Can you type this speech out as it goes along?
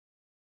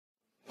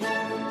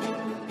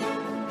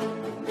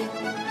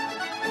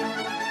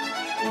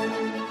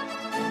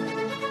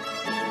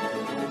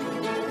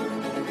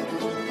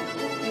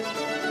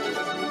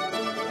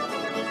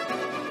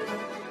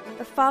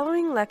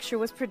following lecture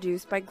was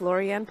produced by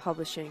Glorianne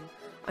Publishing,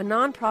 a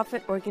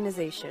non-profit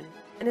organization,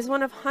 and is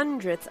one of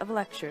hundreds of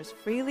lectures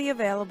freely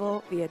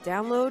available via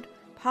download,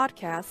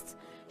 podcasts,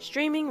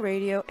 streaming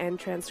radio, and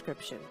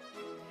transcription.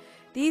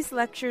 These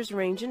lectures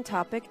range in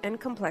topic and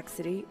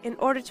complexity in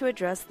order to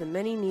address the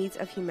many needs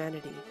of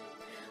humanity.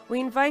 We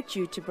invite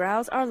you to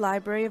browse our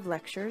library of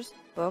lectures,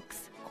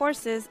 books,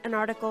 courses, and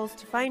articles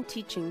to find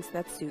teachings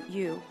that suit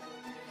you.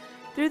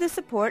 Through the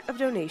support of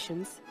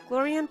donations,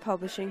 Glorianne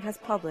Publishing has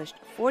published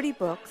 40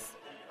 books,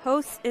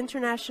 hosts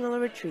international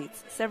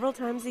retreats several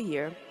times a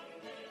year,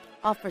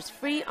 offers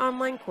free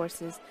online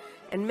courses,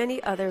 and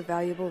many other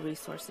valuable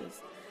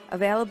resources,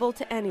 available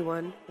to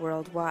anyone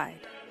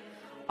worldwide.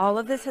 All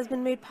of this has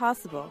been made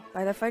possible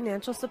by the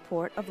financial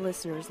support of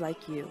listeners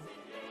like you.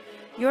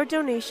 Your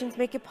donations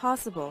make it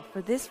possible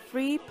for this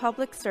free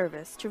public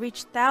service to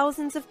reach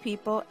thousands of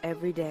people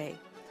every day.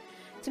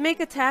 To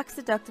make a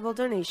tax-deductible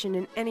donation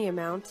in any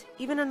amount,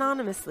 even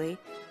anonymously,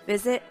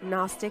 visit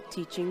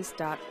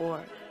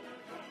GnosticTeachings.org.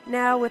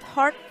 Now, with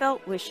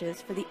heartfelt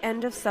wishes for the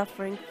end of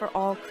suffering for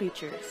all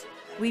creatures,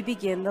 we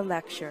begin the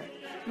lecture.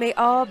 May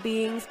all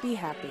beings be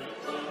happy.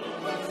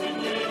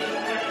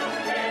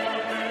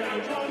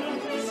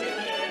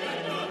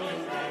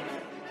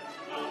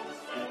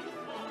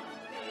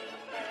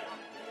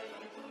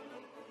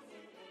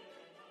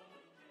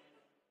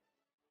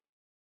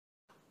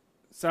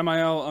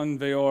 Samael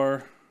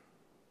Aun-Weor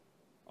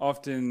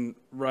often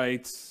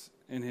writes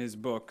in his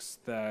books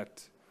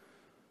that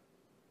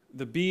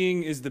the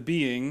being is the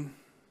being,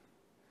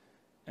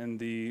 and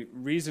the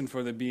reason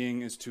for the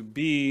being is to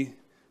be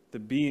the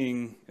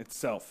being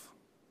itself.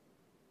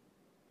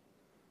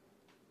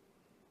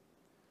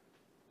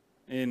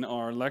 In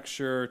our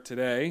lecture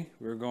today,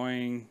 we're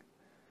going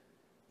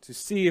to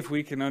see if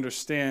we can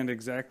understand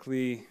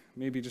exactly,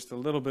 maybe just a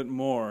little bit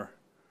more,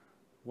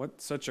 what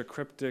such a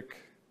cryptic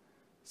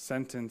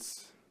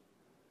sentence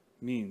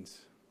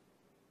means.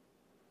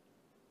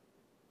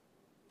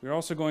 We're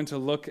also going to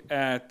look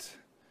at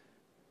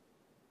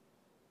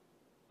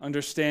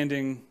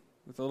understanding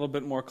with a little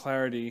bit more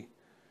clarity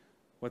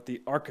what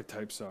the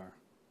archetypes are.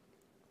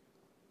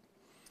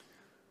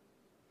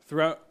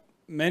 Throughout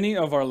many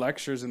of our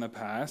lectures in the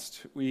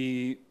past,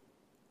 we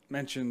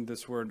mentioned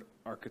this word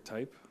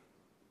archetype,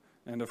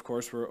 and of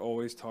course we're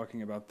always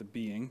talking about the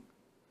being.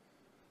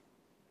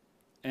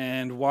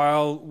 And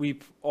while we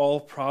all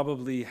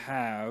probably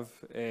have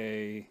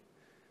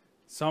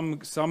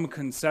some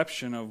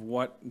conception of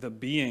what the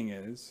being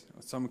is,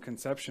 some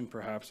conception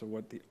perhaps of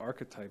what the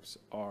archetypes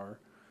are,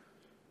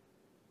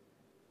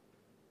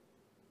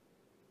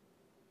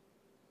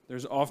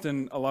 there's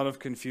often a lot of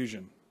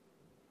confusion.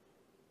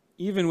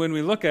 Even when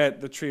we look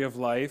at the Tree of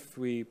Life,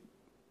 we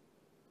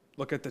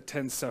look at the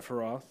 10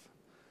 Sephiroth.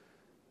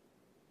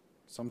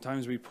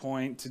 Sometimes we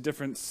point to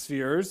different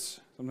spheres.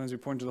 Sometimes we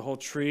point to the whole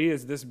tree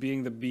as this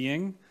being the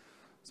being.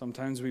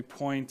 Sometimes we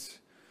point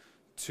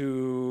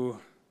to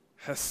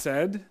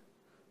Hesed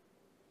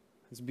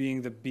as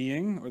being the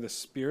being or the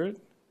spirit.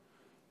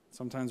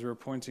 Sometimes we're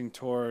pointing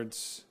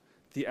towards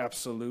the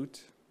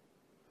absolute.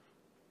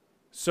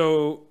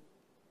 So,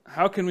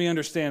 how can we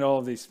understand all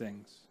of these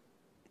things?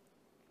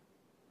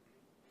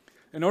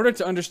 In order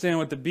to understand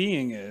what the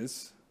being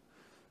is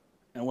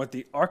and what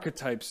the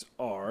archetypes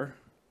are,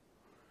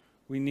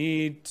 we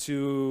need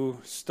to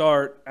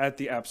start at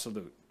the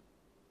absolute,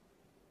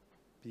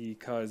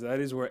 because that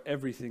is where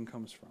everything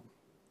comes from.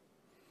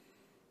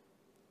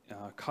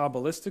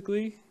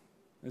 Kabbalistically,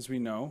 as we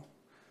know,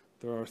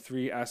 there are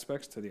three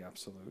aspects to the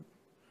absolute,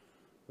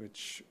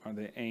 which are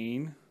the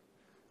Ein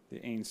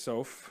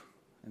Sof,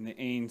 and the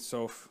Ein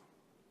Sof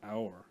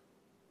Aor.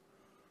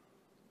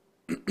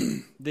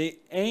 The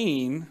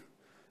Ein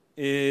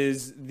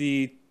is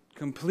the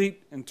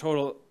complete and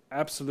total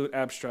absolute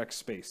abstract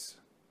space.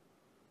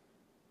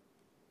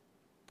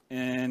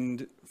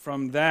 And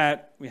from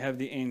that, we have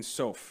the Ein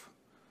Sof,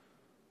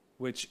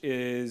 which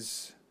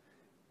is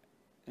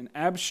an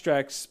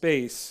abstract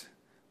space,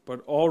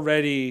 but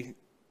already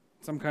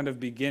some kind of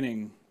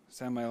beginning.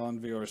 Samael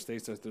Aun-Weor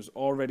states that there's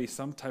already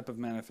some type of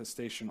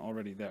manifestation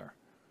already there.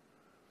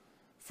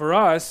 For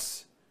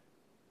us,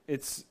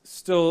 it's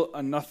still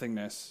a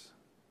nothingness,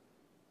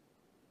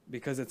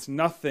 because it's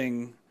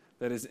nothing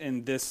that is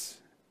in this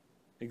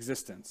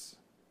existence.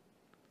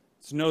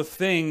 It's no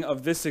thing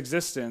of this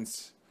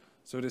existence,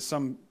 so it is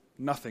some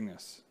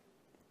nothingness.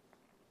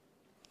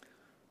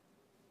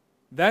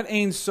 That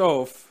Ein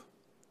Sof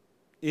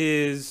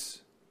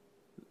is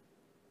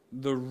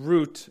the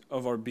root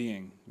of our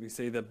being. We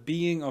say the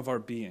being of our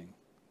being.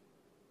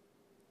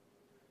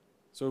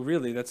 So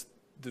really, that's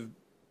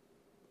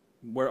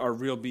where our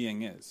real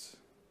being is,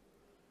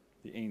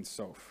 the Ein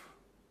Sof.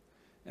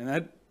 And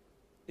that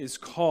is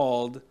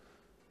called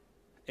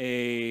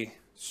a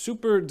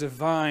super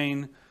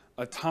divine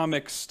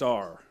atomic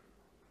star.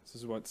 This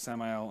is what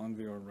Samael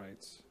Aun-Weor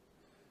writes.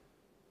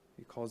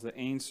 He calls the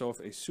Ein Sof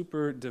a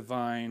super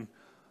divine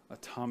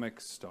atomic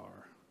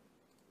star.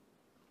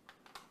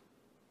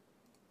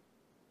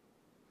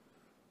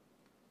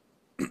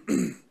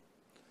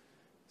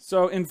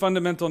 So in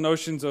fundamental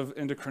notions of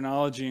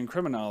endocrinology and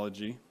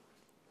criminology,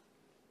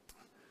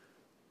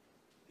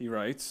 he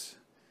writes,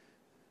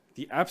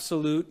 the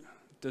absolute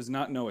does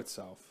not know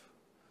itself.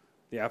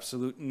 The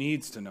absolute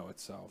needs to know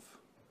itself.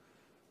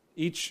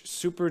 Each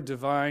super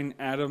divine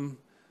atom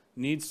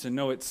needs to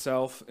know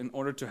itself in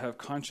order to have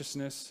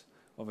consciousness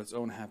of its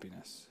own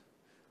happiness.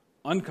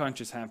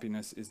 Unconscious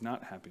happiness is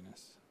not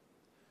happiness.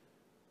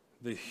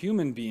 The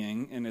human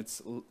being,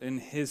 in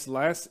his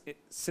last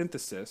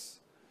synthesis,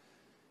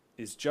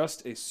 is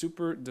just a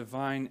super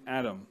divine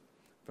atom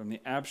from the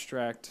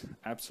abstract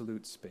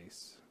absolute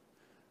space.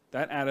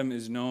 That atom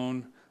is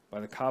known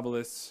by the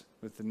Kabbalists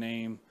with the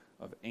name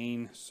of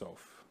Ein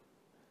Sof.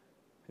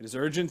 It is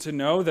urgent to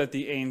know that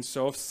the Ein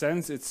Sof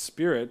sends its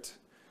spirit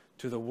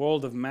to the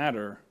world of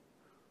matter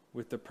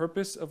with the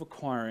purpose of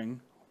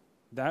acquiring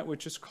that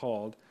which is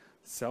called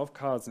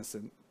self-cognizance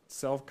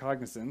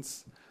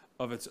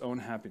of its own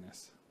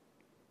happiness.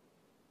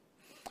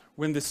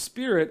 When the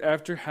spirit,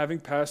 after having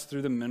passed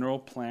through the mineral,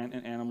 plant,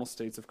 and animal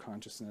states of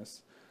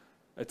consciousness,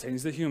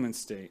 attains the human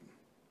state,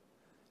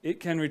 it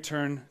can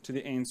return to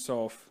the Ein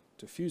Sof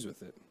to fuse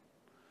with it.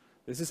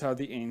 This is how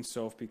the Ein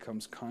Sof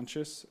becomes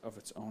conscious of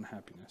its own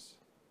happiness.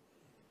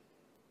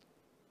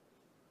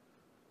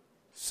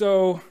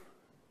 So,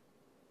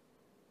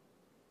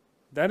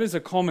 that is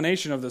a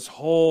culmination of this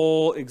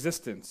whole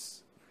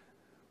existence.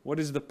 What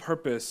is the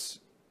purpose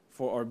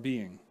for our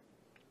being?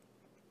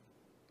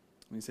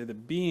 We say the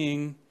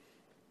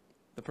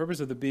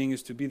purpose of the being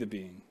is to be the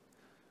being.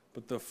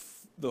 But the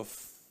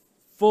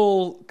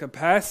full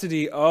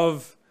capacity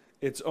of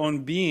its own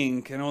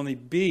being can only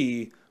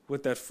be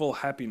with that full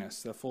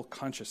happiness, that full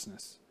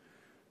consciousness.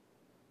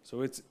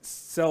 So it's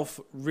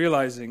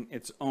self-realizing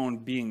its own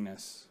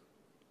beingness.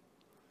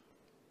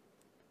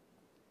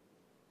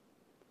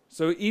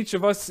 So each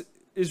of us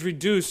is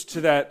reduced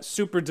to that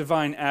super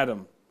divine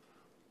atom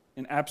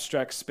in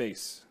abstract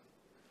space.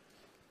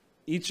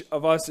 Each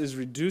of us is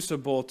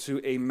reducible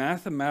to a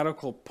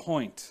mathematical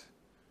point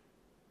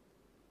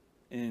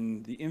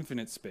in the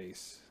infinite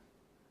space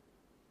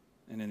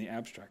and in the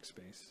abstract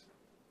space.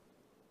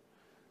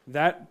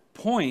 That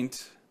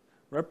point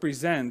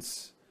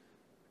represents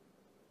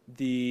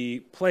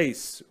the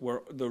place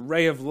where the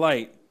ray of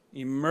light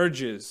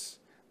emerges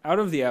out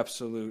of the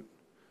absolute,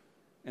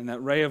 and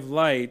that ray of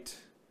light,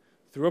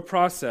 through a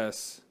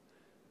process,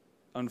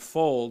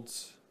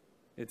 unfolds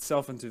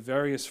itself into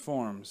various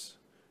forms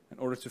in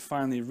order to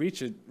finally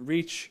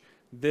reach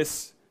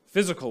this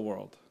physical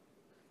world.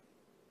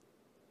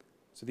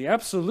 So the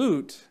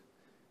absolute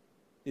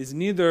is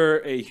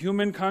neither a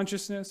human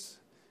consciousness,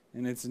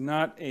 and it's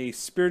not a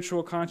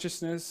spiritual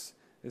consciousness,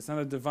 it's not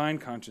a divine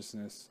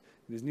consciousness.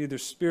 It is neither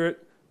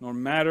spirit, nor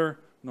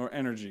matter, nor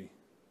energy.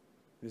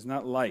 It is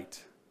not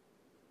light.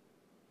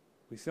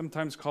 We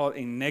sometimes call it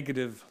a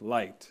negative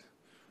light,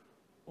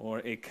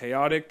 or a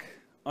chaotic,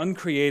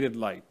 uncreated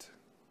light.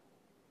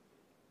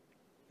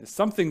 There's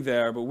something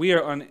there, but we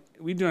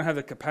do not have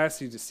the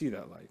capacity to see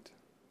that light.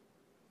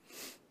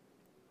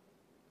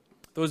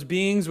 Those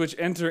beings which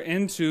enter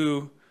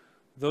into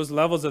those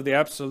levels of the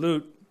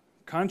absolute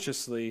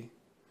consciously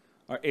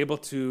are able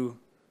to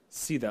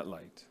see that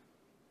light,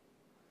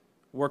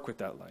 work with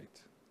that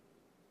light.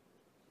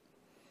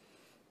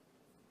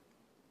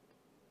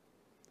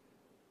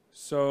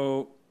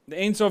 So the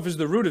Ein Sof is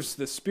the root of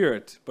the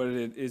spirit, but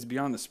it is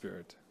beyond the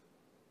spirit.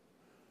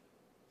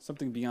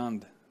 Something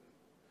beyond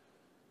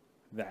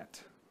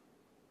that.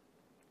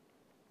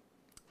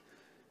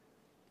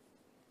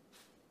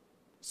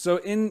 So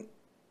in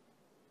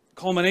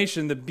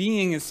culmination, the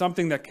being is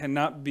something that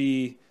cannot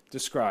be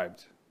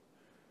described.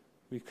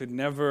 We could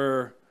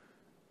never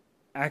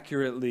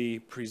accurately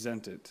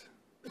present it,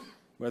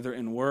 whether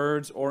in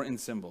words or in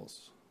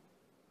symbols.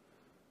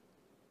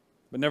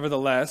 But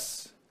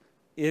nevertheless,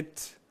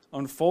 it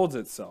unfolds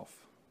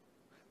itself.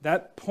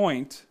 That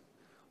point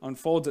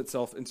unfolds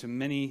itself into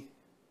many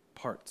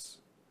parts.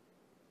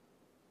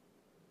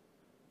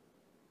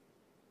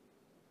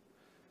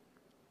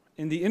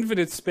 In the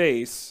infinite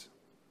space,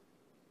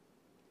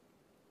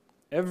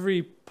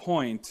 every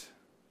point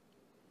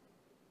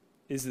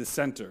is the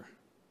center,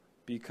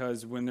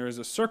 because when there is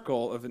a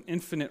circle of an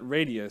infinite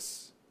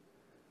radius,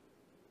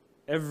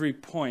 every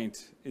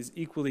point is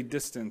equally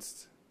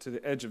distanced to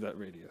the edge of that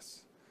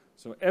radius.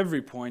 So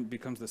every point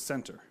becomes the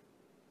center.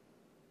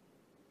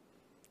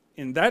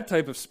 In that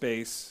type of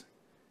space,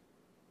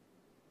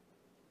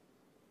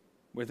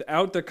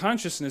 without the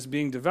consciousness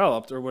being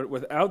developed, or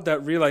without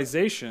that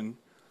realization,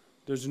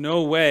 there's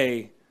no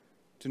way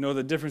to know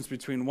the difference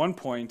between one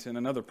point and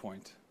another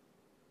point.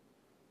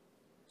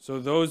 So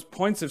those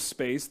points of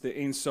space, the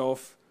Ein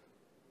Sof,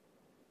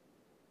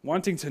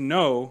 wanting to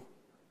know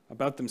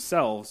about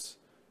themselves,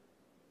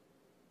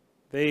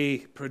 they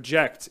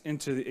project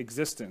into the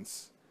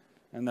existence,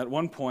 and that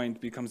one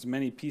point becomes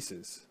many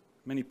pieces,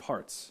 many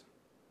parts.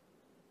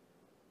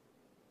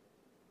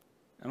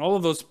 And all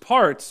of those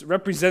parts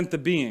represent the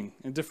being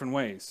in different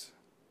ways.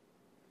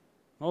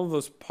 All of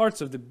those parts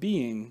of the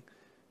being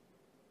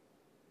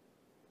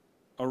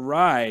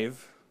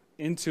arrive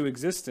into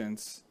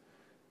existence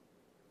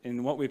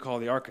in what we call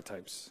the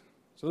archetypes.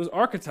 So those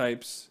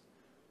archetypes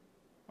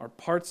are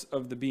parts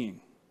of the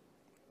being.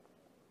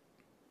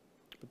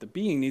 But the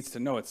being needs to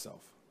know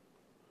itself.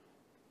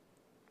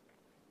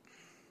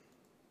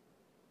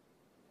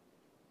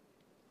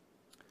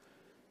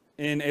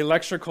 In a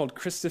lecture called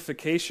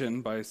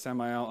Christification by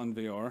Samael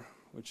Aun-Weor,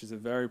 which is a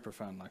very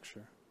profound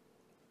lecture,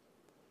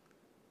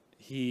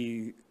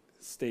 he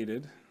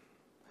stated,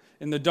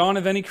 "In the dawn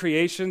of any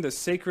creation, the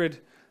sacred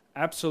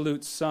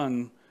absolute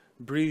Son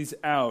breathes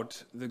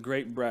out the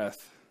great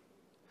breath,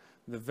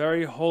 the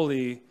very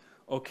holy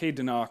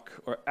Okedanok,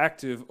 or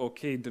active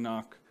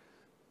Okedanok.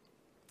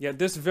 Yet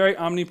this very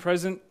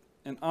omnipresent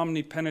and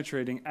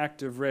omnipenetrating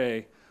active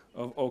ray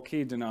of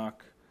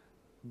Okedanok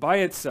by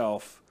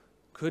itself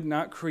could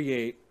not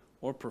create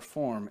or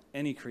perform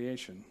any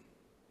creation.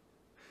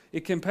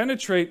 It can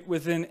penetrate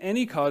within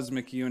any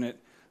cosmic unit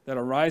that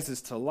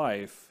arises to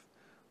life,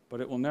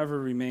 but it will never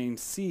remain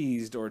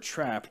seized or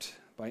trapped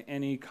by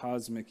any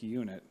cosmic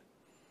unit.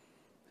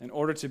 In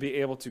order to be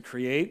able to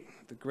create,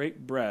 the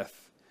great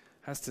breath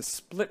has to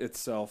split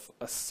itself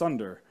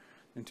asunder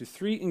into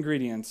three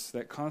ingredients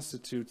that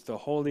constitute the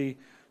holy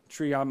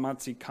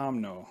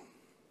Triamatzikamno.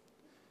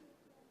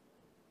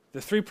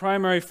 The three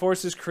primary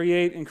forces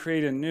create and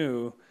create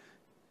anew,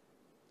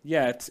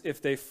 yet if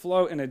they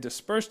flow in a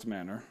dispersed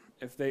manner,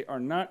 if they are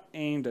not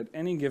aimed at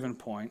any given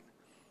point,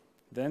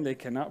 then they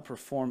cannot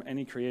perform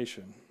any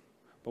creation.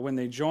 But when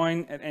they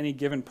join at any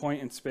given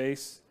point in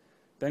space,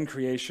 then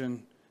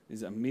creation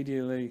is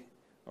immediately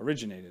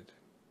originated."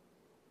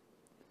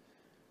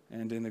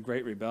 And in The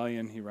Great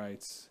Rebellion, he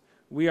writes,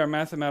 "We are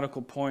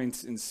mathematical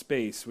points in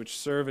space which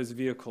serve as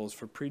vehicles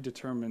for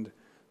predetermined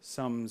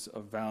sums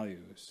of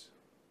values."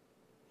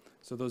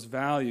 So those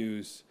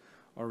values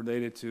are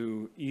related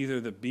to either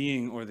the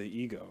being or the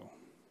ego.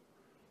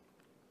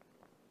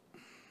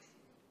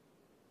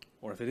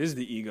 Or if it is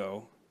the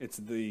ego, it's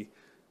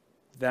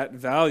that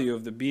value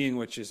of the being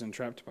which is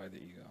entrapped by the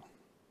ego.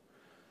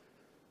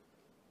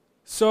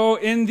 So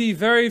in the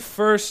very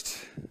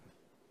first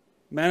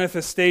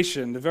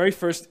manifestation, the very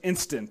first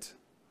instant,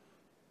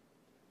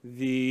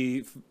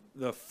 the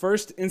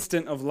first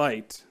instant of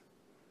light,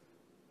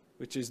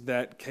 which is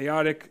that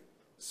chaotic,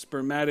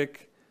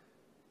 spermatic,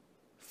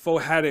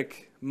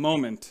 phohatic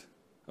moment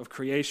of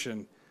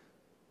creation,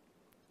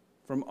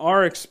 from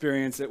our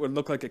experience, it would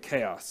look like a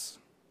chaos.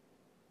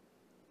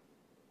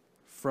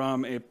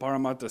 From a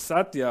Paramatta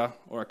Satya,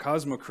 or a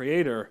Cosmo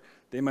Creator,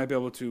 they might be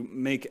able to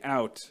make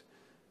out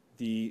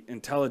the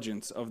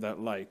intelligence of that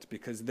light,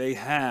 because they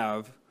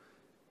have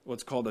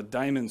what's called a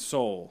diamond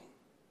soul.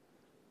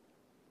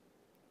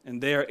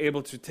 And they are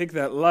able to take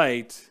that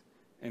light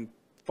and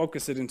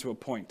focus it into a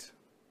point.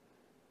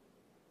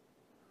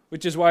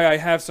 Which is why I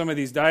have some of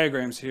these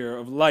diagrams here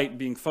of light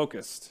being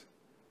focused.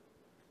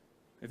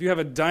 If you have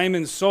a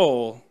diamond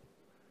soul,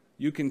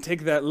 you can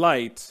take that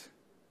light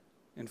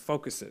and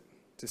focus it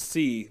to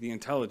see the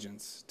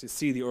intelligence, to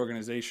see the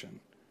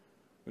organization.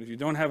 But if you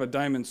don't have a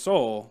diamond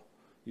soul,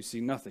 you see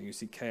nothing, you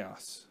see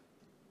chaos.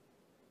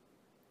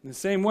 In the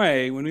same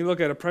way, when we look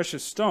at a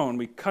precious stone,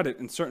 we cut it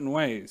in certain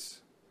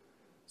ways.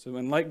 So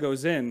when light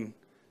goes in,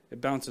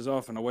 it bounces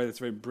off in a way that's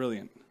very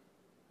brilliant.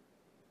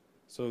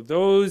 So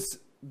those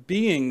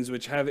beings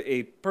which have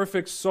a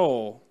perfect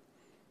soul,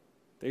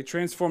 they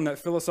transform that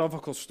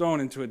philosophical stone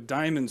into a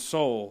diamond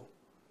soul.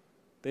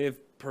 They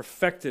have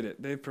perfected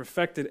it. They've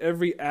perfected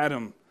every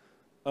atom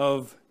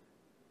of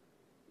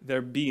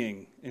their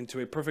being into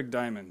a perfect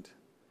diamond.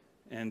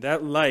 And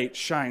that light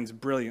shines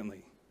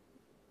brilliantly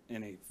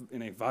in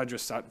a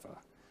Vajrasattva.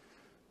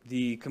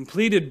 The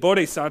completed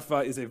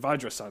Bodhisattva is a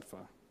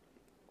Vajrasattva.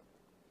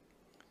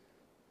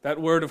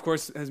 That word, of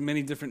course, has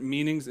many different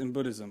meanings in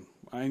Buddhism.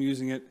 I'm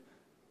using it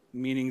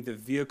meaning the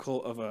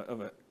vehicle of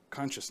a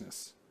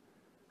consciousness,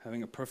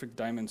 having a perfect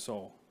diamond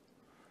soul.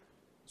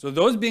 So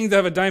those beings that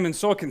have a diamond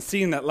soul can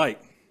see in that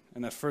light,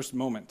 in that first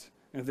moment.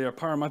 And if they are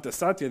Paramatta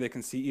Satya, they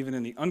can see even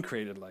in the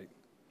uncreated light.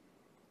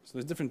 So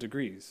there's different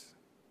degrees.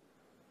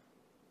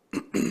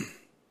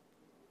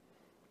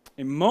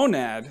 A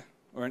monad,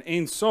 or an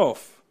Ein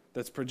Sof,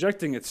 that's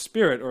projecting its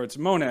spirit or its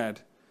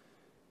monad,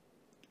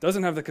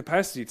 doesn't have the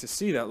capacity to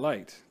see that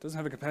light, doesn't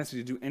have the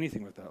capacity to do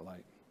anything with that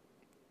light.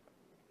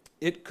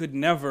 It could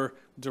never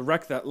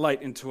direct that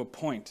light into a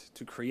point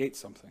to create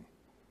something.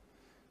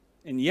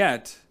 And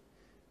yet,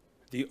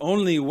 the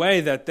only way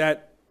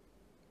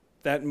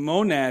that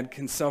monad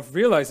can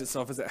self-realize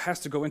itself is it has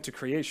to go into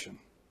creation.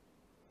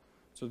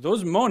 So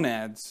those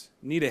monads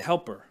need a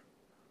helper.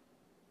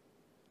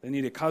 They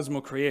need a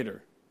cosmo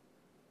creator.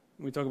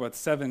 We talk about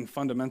 7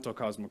 fundamental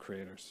cosmo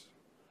creators.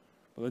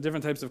 Well, there are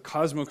different types of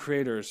cosmo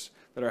creators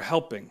that are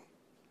helping.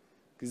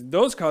 Because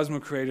those cosmo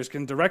creators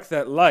can direct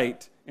that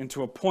light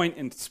into a point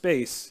in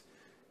space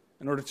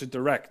in order to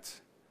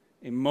direct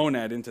a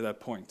monad into that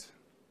point.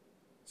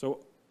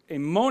 So a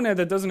monad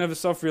that doesn't have a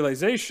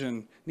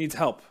self-realization needs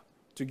help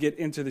to get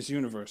into this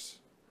universe.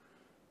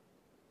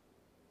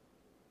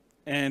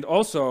 And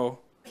also,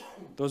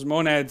 those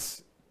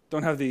monads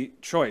don't have the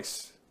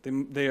choice.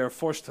 They are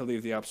forced to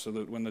leave the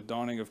absolute when the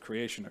dawning of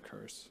creation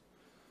occurs.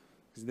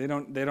 Because they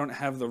don't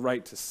have the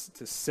right to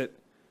sit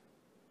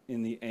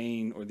in the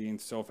Ein or the Ein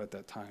Sof at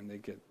that time. They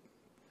get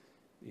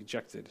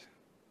ejected.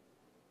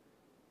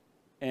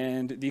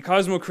 And the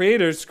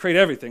cosmo-creators create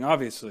everything,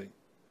 obviously.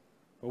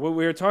 But what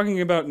we're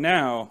talking about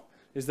now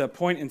is that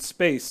point in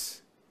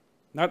space,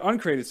 not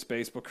uncreated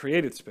space, but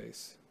created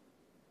space.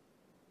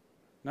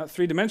 Not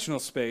three-dimensional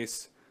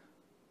space,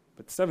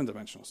 but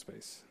seven-dimensional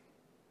space.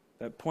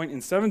 That point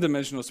in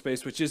seven-dimensional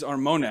space, which is our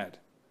monad.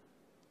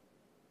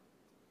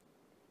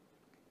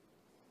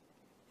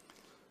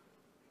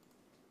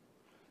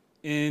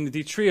 In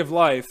the Tree of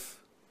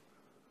Life,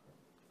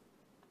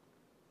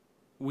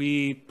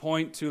 we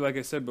point to, like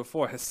I said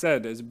before,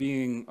 Hesed as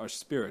being our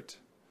spirit.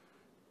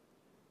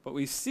 But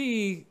we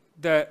see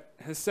that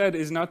Hesed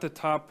is not the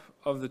top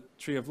of the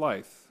Tree of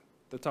Life.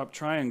 The top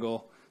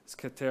triangle is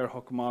Keter,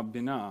 Hokmah,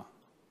 Binah.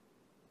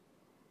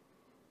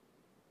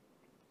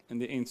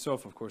 And the Ein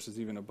Sof, of course, is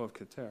even above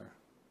Keter.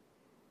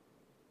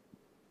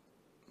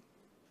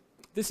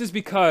 This is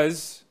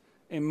because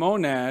a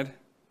monad,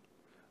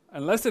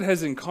 unless it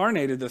has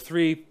incarnated the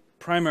three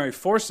primary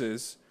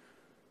forces,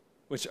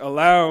 which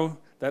allow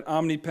that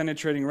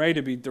omnipenetrating ray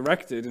to be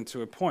directed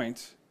into a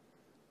point,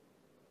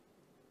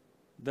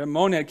 the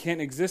monad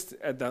can't exist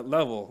at that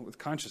level with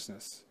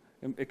consciousness.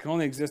 It can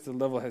only exist at the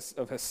level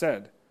of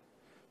Hesed.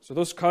 So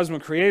those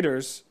cosmic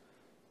creators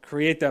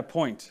create that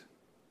point.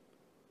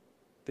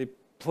 They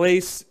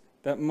place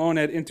that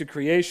monad into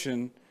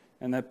creation,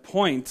 and that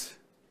point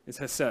is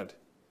Hesed.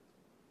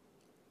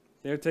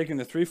 They're taking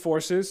the three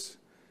forces,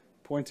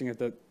 pointing at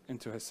that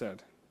into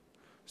Hesed.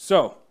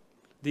 So,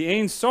 the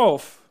Ein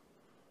Sof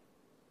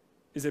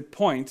is a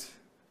point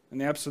in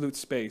the absolute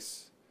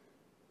space.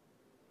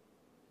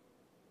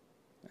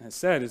 And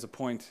Hesed is a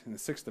point in the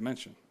sixth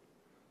dimension.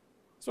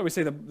 That's why we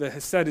say the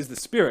Hesed is the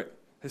spirit.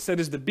 Hesed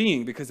is the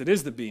being, because it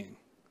is the being.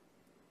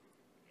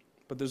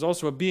 But there's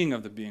also a being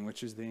of the being,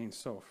 which is the Ein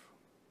Sof.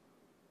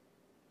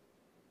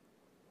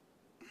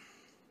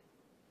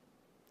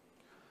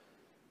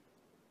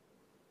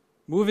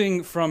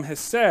 Moving from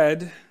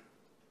Hesed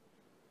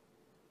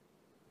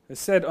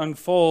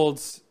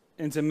unfolds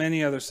into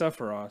many other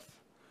Sephiroth,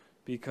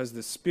 because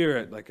the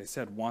spirit, like I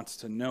said, wants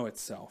to know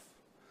itself.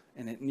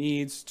 And it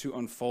needs to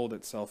unfold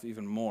itself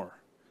even more.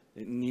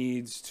 It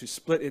needs to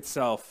split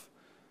itself,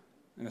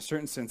 in a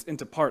certain sense,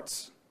 into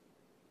parts.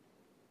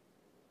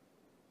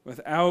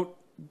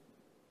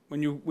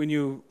 When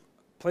you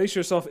place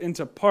yourself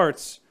into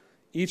parts,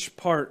 each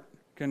part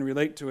can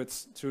relate to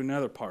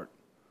another part.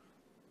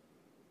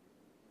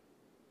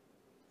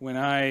 When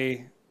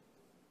I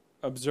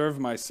observe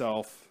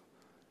myself,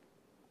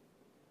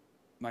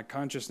 my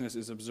consciousness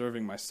is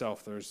observing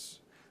myself. It's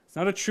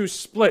not a true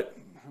split.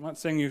 I'm not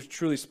saying you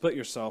truly split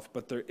yourself,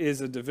 but there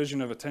is a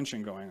division of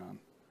attention going on.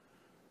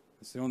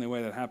 It's the only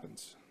way that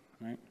happens,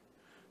 right?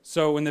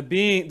 So when the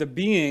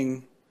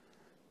being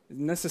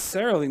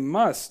necessarily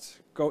must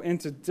go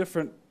into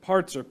different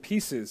parts or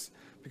pieces,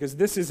 because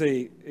this is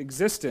a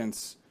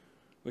existence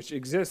which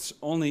exists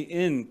only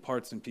in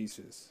parts and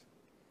pieces.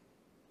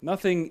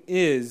 Nothing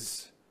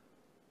is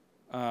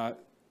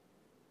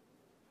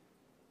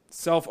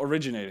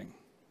self-originating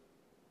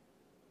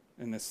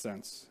in this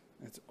sense.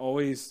 It's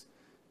always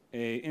an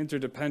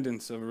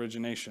interdependence of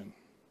origination.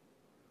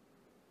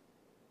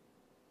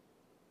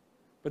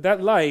 But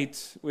that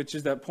light, which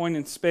is that point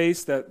in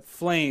space, that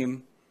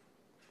flame,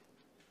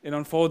 it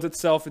unfolds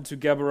itself into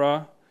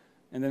Geburah,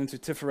 and then into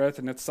Tiferet,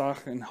 and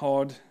Netzach, and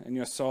Hod, and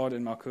Yesod,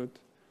 and Malkut.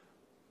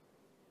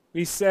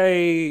 We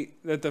say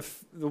that the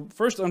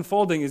first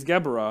unfolding is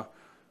Geburah,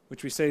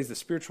 which we say is the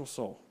spiritual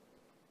soul.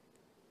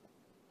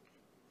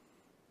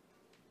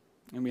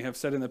 And we have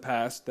said in the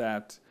past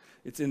that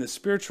it's in the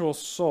spiritual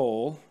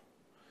soul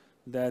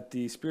that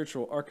the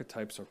spiritual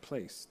archetypes are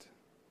placed.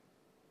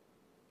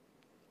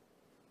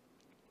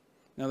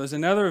 Now, there's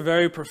another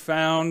very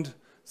profound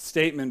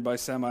statement by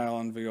Samael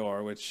and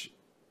Vior, which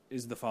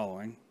is the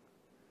following.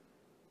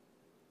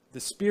 The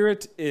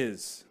spirit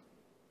is.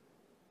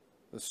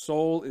 The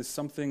soul is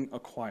something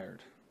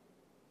acquired.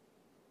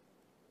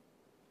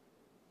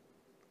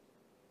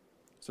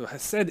 So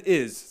Hesed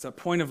is. It's a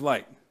point of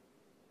light.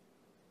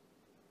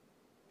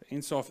 The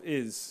Ein Sof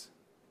is.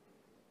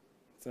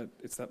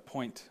 It's that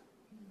point.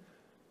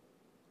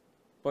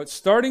 But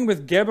starting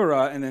with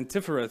Geburah and then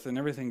Tiferet and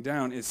everything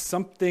down is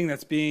something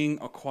that's being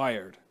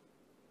acquired.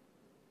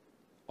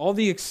 All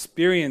the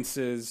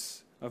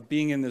experiences of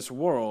being in this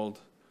world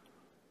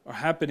are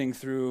happening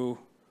through,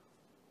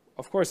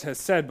 of course,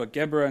 Hesed, but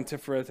Geburah and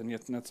Tiferet and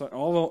Netzach,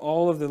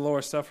 all of the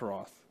lower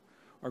Sephiroth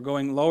are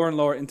going lower and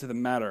lower into the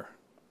matter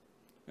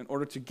in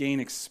order to gain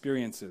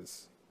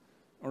experiences,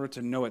 in order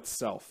to know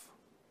itself.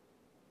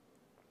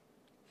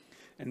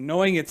 And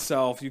knowing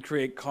itself, you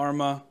create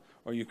karma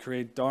or you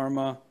create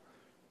dharma.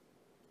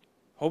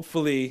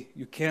 Hopefully,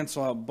 you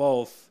cancel out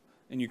both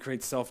and you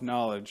create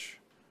self-knowledge.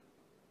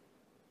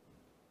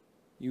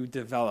 You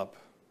develop.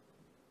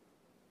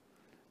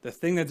 The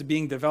thing that's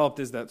being developed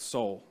is that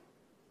soul.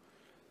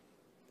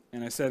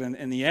 And I said,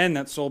 in the end,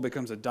 that soul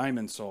becomes a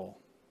diamond soul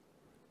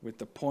with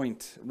the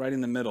point right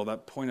in the middle,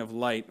 that point of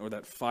light or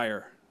that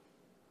fire.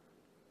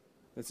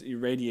 that's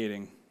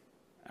irradiating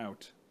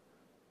out.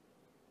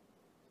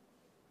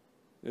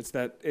 It's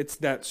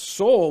that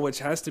soul which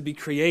has to be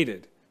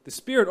created. The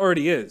spirit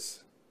already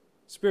is.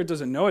 The spirit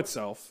doesn't know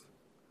itself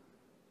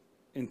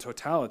in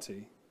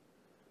totality,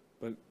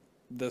 but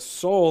the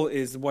soul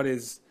is what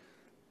is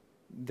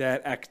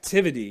that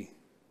activity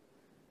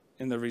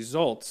and the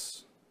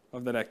results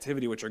of that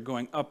activity which are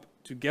going up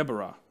to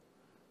Geburah.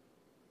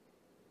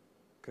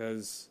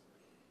 Because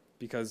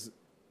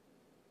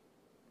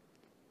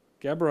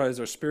Geburah is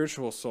our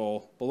spiritual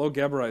soul. Below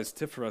Geburah is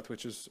Tiferet,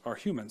 which is our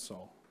human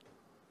soul.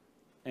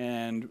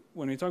 And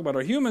when we talk about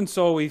our human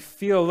soul, we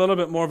feel a little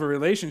bit more of a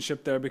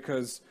relationship there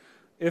because,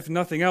 if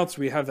nothing else,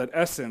 we have that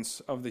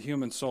essence of the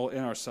human soul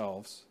in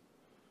ourselves.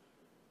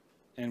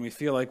 And we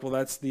feel like, well,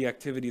 that's the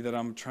activity that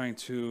I'm trying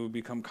to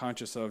become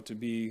conscious of, to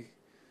be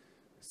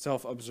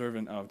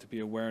self-observant of, to be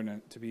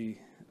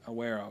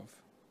aware of.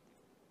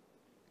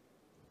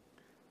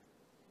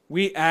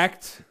 We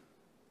act,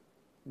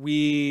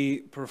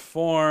 we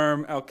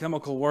perform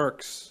alchemical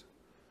works,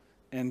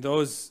 and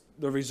the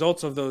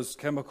results of those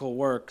chemical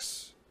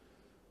works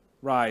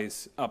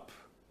rise up,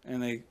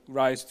 and they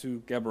rise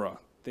to Geburah.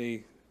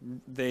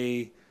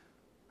 They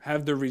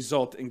have the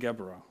result in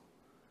Geburah.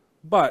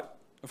 But,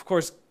 of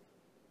course,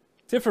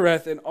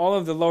 Tiferet and all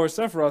of the lower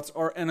Sephiroths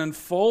are an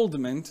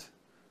unfoldment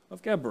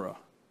of Geburah.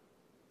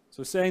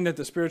 So saying that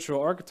the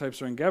spiritual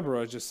archetypes are in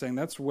Geburah is just saying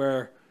that's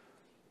where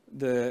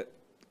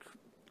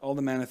all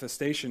the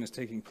manifestation is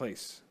taking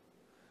place.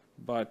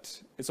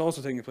 But it's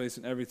also taking place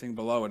in everything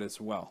below it as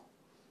well.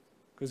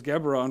 Because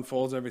Geburah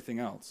unfolds everything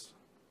else.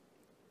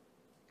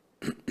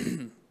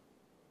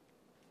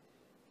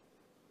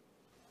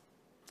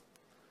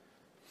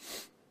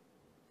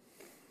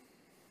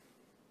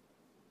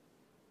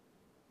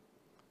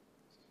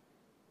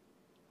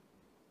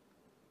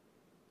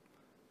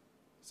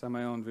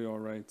 Samael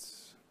Vior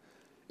writes,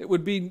 "It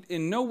would be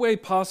in no way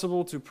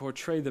possible to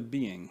portray the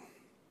being.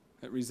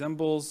 It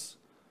resembles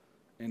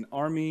an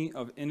army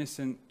of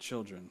innocent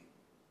children.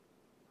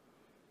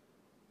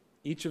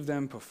 Each of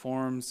them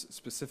performs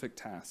specific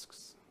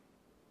tasks.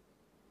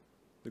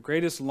 The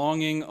greatest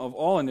longing of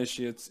all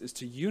initiates is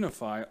to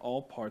unify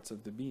all parts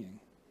of the being."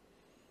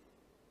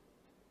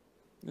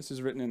 This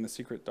is written in the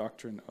Secret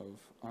Doctrine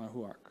of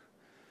Anahuac.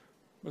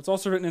 But it's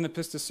also written in the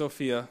Pistis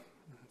Sophia.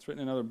 It's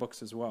written in other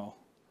books as well.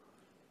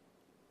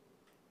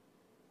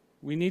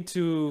 We need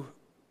to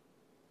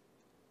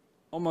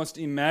almost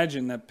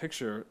imagine that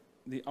picture,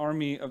 the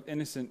army of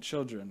innocent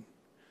children.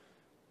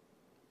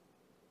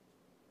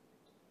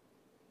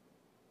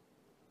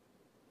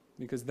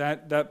 Because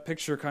that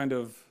picture kind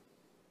of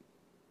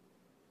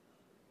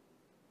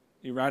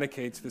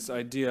eradicates this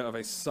idea of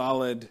a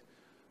solid,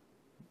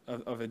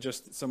 of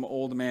just some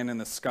old man in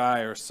the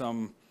sky or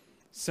some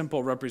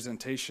simple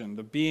representation.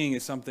 The being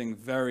is something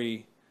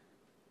very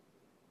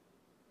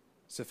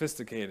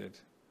sophisticated.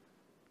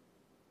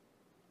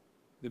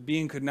 The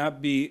being could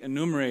not be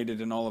enumerated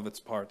in all of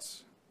its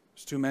parts.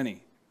 There's too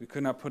many. We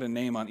could not put a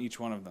name on each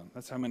one of them.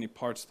 That's how many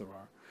parts there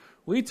are.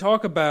 We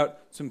talk about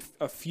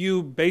a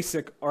few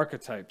basic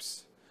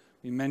archetypes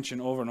we mention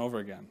over and over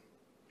again.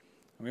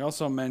 And we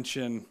also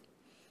mention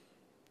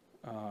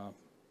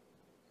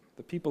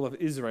the people of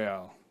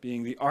Israel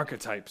being the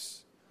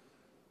archetypes.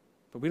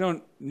 But we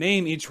don't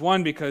name each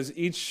one because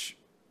each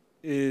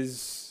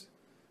is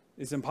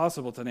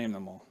impossible to name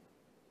them all.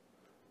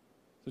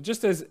 So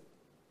just as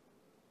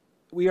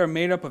we are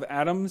made up of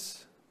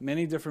atoms,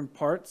 many different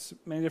parts,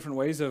 many different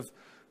ways of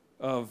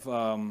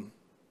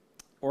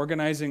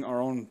organizing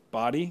our own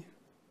body,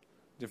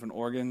 different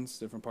organs,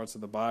 different parts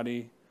of the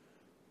body,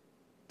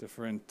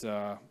 different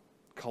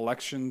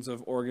collections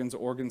of organs,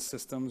 organ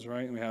systems,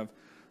 right? And we have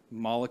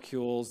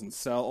molecules and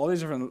cells, all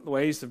these different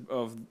ways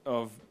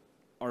of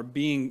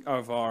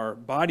our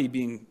body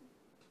being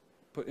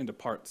put into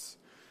parts.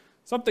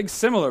 Something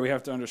similar we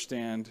have to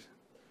understand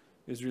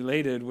is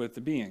related with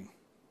the being.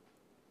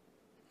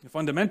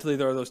 Fundamentally,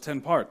 there are those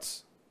 10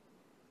 parts,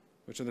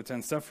 which are the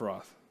 10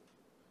 Sephiroth,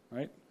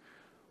 right?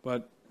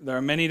 But there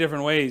are many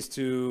different ways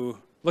to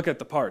look at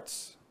the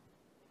parts,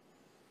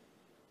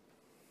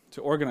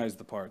 to organize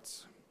the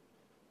parts.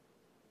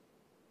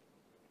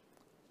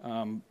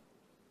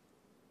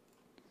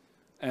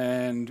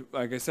 And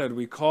like I said,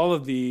 we call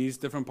these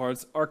different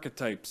parts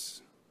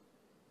archetypes.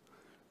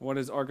 What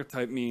does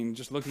archetype mean?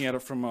 Just looking at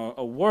it from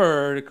a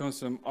word, it comes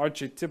from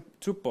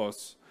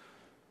archetypos,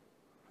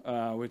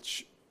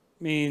 which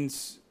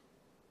means,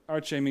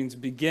 arche means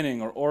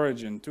beginning or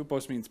origin.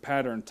 Tupos means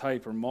pattern,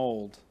 type, or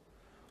mold.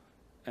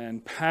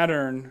 And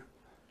pattern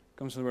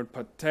comes from the word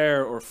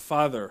pater, or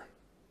father.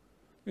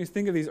 We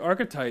think of these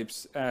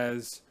archetypes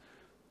as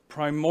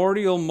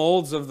primordial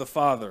molds of the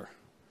Father.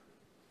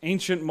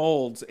 Ancient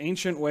molds,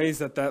 ancient ways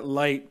that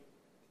light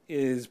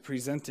is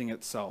presenting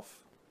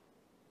itself.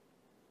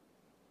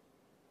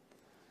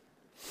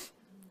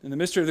 In the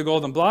Mystery of the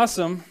Golden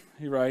Blossom,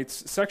 he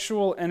writes,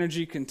 "Sexual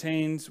energy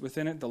contains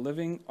within it the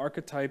living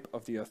archetype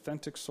of the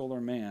authentic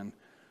solar man,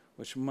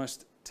 which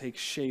must take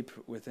shape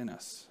within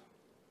us."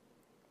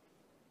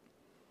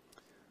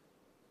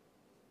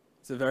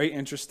 It's a very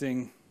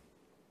interesting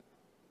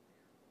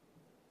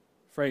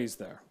phrase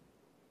there.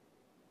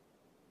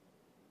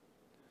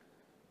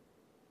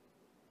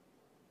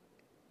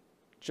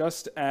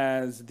 Just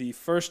as the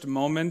first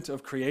moment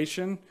of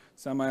creation,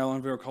 Samael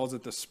Aun Weor calls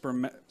it the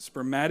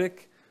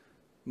spermatic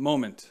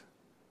moment,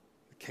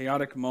 the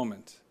chaotic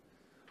moment.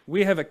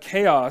 We have a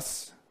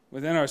chaos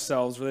within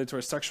ourselves related to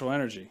our sexual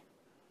energy.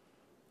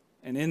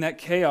 And in that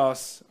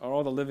chaos are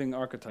all the living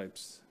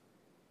archetypes.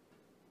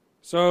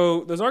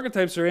 So those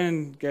archetypes are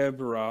in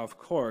Geburah, of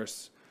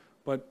course,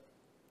 but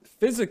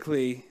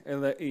physically,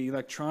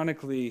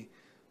 electronically,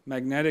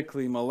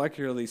 magnetically,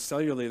 molecularly,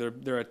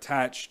 cellularly, they're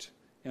attached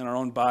in our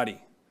own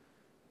body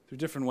through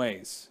different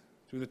ways,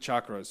 through the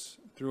chakras,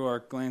 through our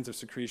glands of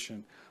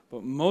secretion,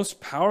 but most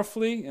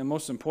powerfully and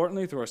most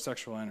importantly through our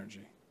sexual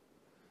energy.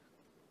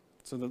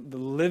 So the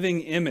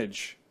living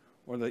image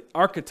or the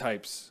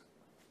archetypes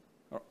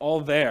are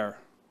all there.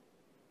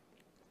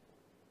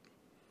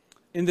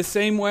 In the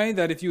same way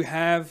that if you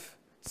have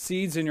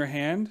seeds in your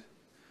hand,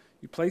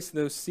 you place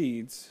those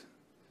seeds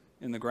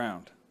in the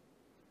ground.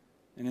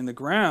 And in the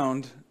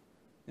ground,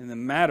 in the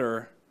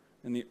matter,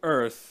 in the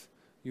earth,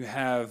 you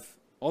have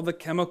all the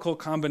chemical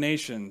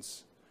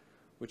combinations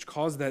which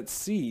cause that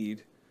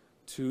seed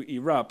to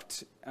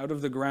erupt out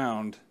of the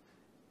ground,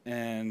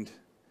 and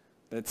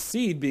that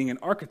seed, being an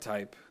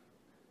archetype,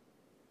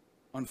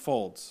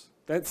 unfolds.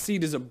 That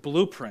seed is a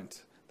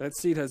blueprint. That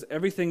seed has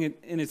everything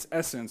in its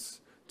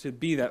essence to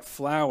be that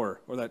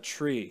flower or that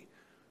tree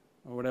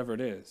or whatever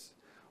it is.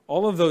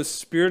 All of those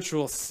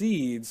spiritual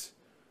seeds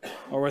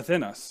are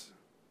within us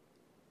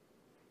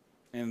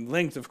and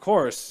linked, of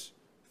course,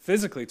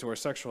 physically to our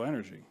sexual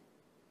energy.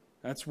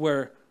 That's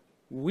where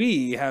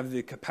we have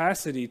the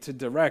capacity to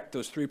direct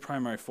those three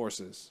primary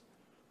forces.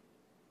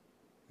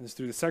 It's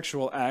through the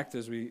sexual act,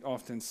 as we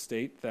often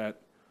state,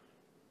 that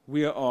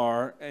we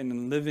are a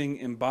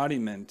living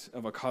embodiment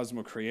of a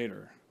cosmic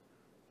creator.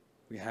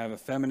 We have a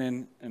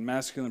feminine and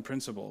masculine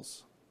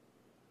principles,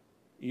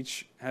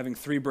 each having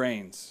three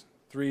brains,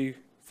 three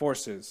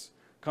forces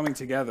coming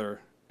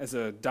together as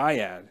a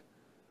dyad,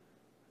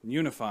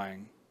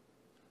 unifying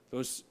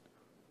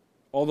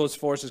all those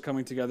forces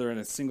coming together in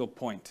a single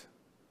point.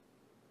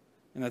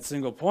 And that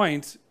single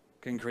point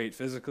can create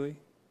physically,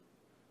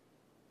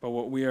 but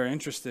what we are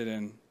interested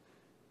in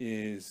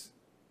is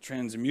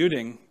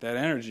transmuting that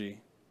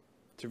energy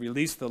to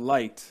release the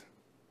light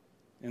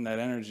in that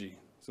energy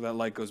so that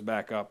light goes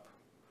back up,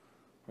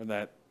 or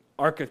that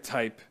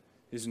archetype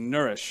is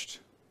nourished.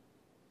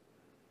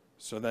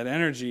 So that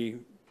energy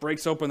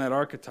breaks open that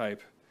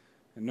archetype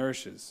and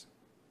nourishes.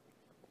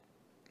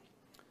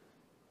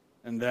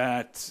 And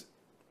that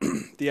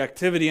the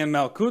activity in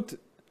Malkut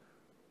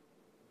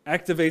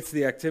activates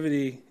the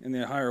activity in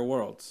the higher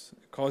worlds.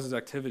 It causes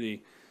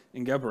activity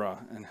in Geburah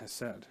and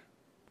Hesed.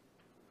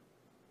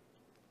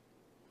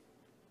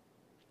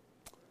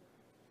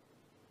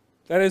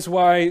 That is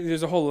why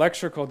there's a whole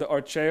lecture called the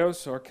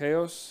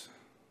Archeos,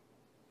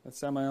 that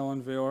Samael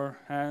Aun Weor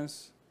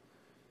has.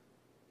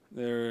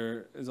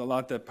 There is a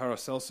lot that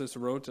Paracelsus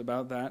wrote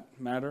about that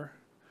matter.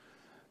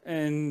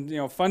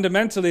 And,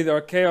 fundamentally, the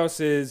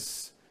Archeos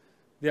is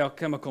the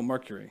alchemical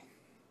mercury,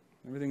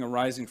 everything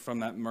arising from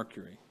that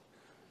mercury.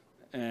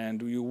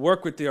 And you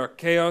work with the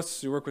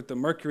Archeos, you work with the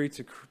mercury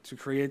to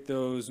create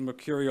those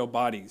mercurial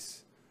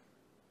bodies,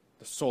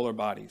 the solar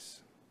bodies.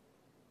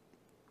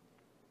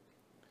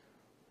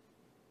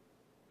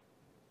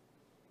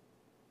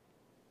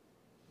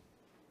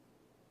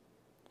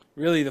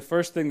 Really, the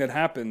first thing that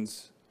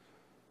happens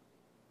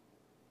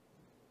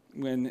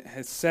when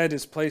Hesed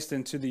is placed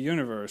into the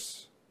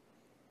universe,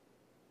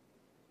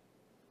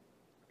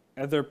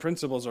 other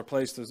principles are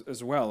placed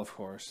as well, of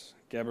course.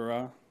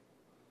 Geburah,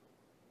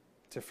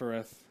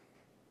 Tifereth,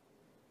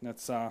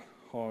 Netzah,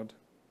 Hod,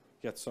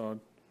 Yetzod,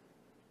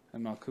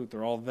 and Malkut,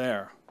 they're all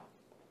there.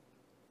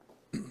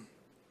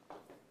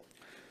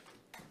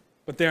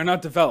 But they are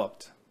not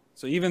developed.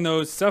 So even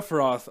those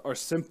Sephiroth are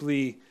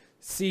simply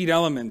seed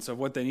elements of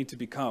what they need to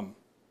become.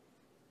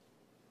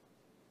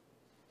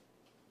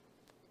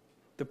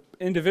 The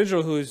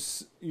individual who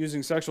is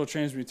using sexual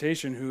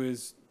transmutation, who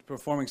is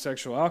performing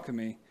sexual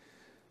alchemy,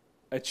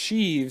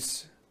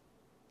 achieves,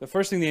 the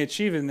first thing they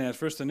achieve in that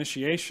first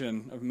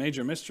initiation of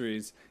major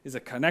mysteries is a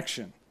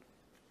connection.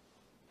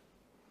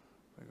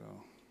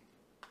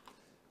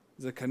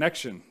 Is a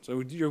connection. So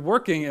you're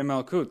working in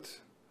Malkut,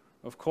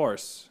 of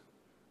course,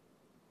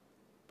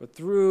 but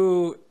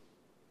through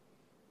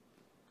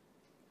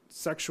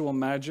sexual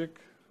magic,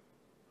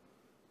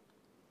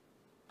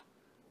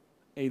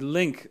 a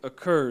link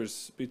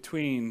occurs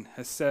between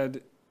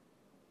Hesed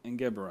and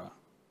Geburah.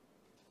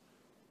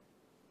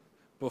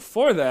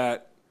 Before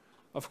that,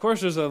 of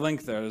course there's a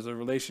link there, there's a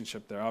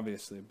relationship there,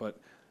 obviously, but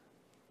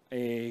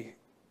a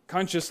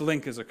conscious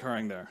link is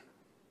occurring there.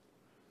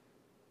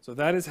 So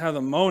that is how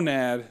the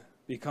monad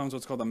becomes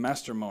what's called a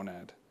master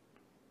monad.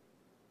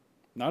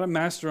 Not a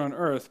master on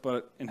earth,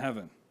 but in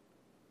heaven,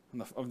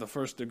 of the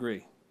first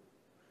degree.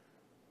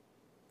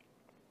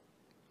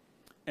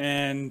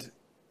 And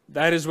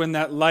that is when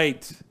that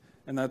light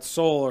and that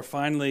soul are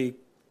finally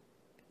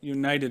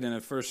united in a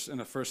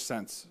first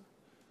sense.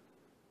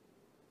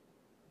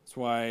 That's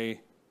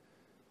why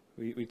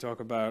we talk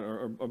about,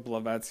 or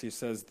Blavatsky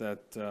says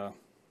that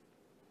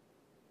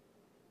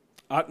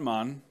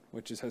Atman,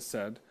 which has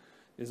said,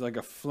 is like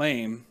a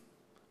flame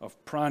of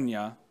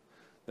prana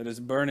that is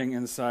burning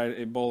inside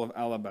a bowl of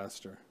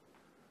alabaster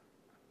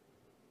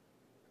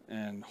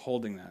and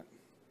holding that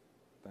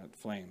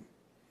flame.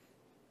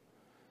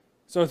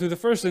 So through the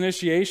first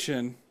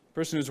initiation, the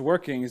person who's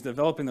working is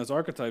developing those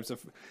archetypes.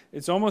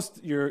 It's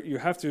almost, you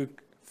have to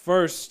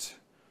first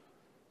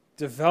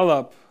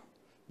develop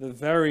the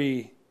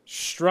very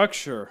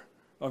structure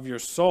of your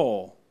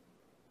soul,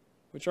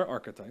 which are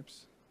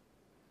archetypes.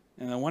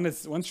 And then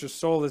once your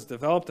soul is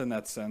developed in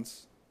that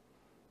sense,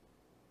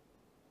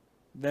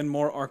 then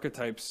more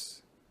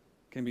archetypes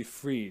can be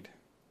freed.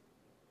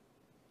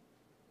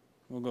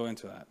 We'll go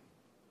into that.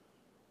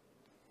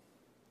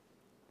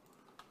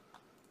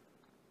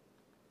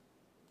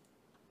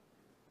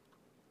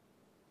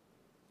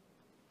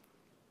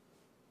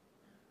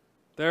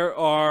 There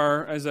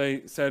are, as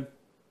I said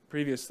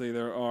previously,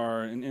 there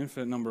are an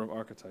infinite number of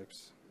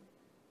archetypes.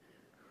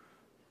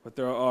 But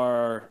there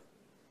are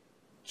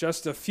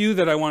just a few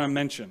that I want to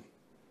mention,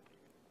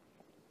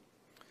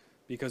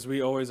 because we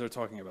always are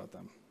talking about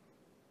them.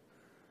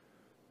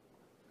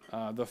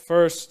 The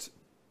first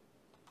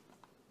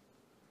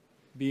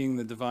being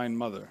the Divine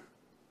Mother.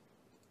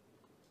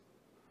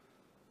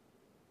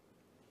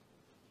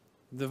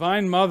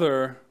 Divine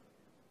Mother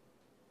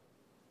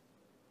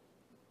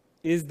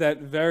is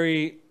that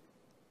very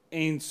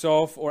Ein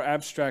Sof or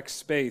abstract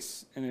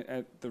space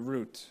at the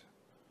root.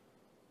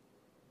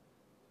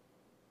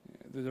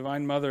 The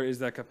Divine Mother is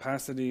that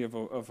capacity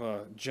of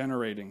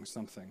generating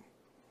something,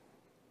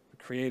 a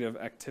creative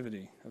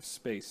activity of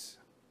space.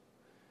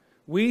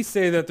 We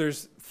say that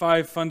there's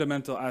 5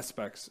 fundamental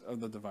aspects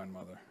of the Divine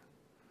Mother.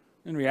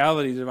 In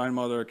reality, the Divine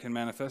Mother can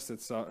manifest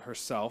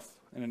herself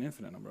in an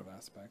infinite number of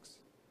aspects.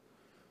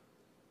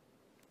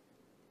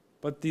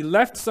 But the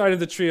left side of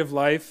the tree of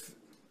life,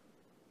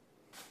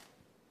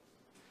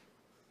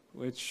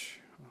 which,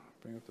 I'll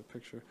bring up the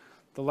picture,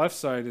 the left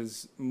side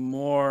is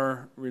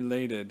more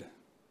related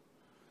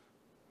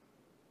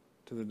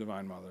to the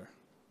Divine Mother.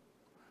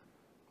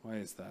 Why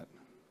is that?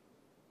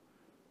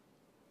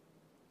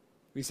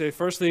 We say,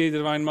 firstly, the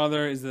Divine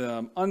Mother is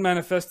the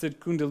unmanifested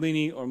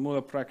Kundalini or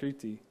Mula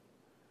Prakriti.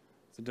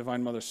 It's the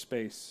Divine Mother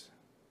space.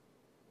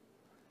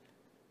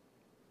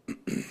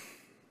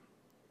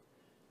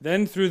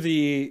 Then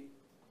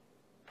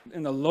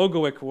in the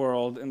logoic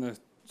world, in the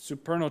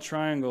supernal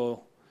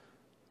triangle,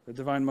 the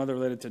Divine Mother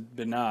related to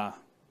Binah,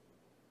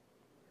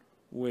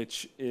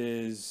 which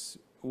is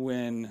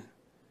when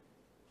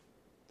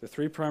the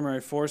 3 primary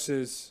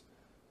forces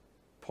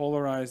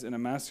polarize in a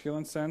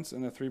masculine sense,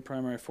 and the 3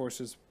 primary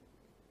forces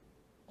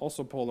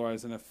also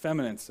polarize in a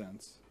feminine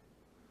sense.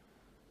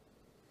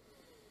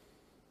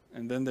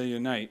 And then they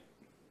unite.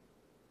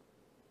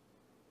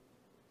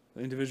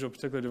 The individual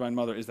particular Divine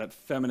Mother is that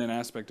feminine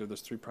aspect of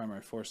those 3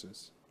 primary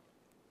forces.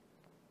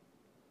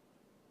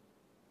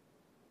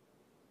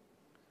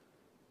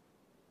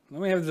 And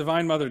then we have the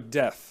Divine Mother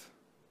Death,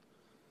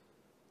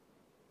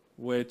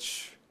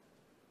 which,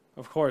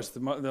 of course, the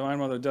Divine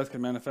Mother Death can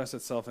manifest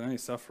itself in any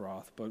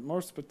Sephiroth, but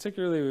most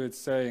particularly we would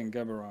say in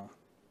Geburah,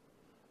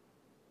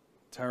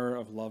 terror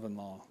of love and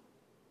law.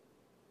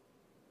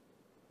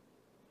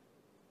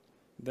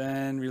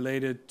 Then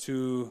related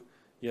to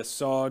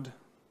Yesod,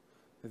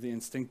 the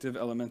instinctive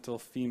elemental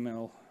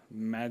female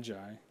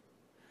magi.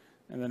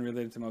 And then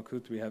related to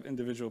Malkut, we have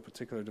individual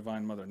particular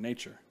Divine Mother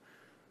Nature.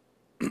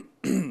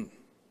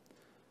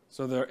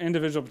 So the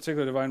individual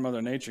particular Divine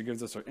Mother Nature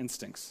gives us our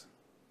instincts.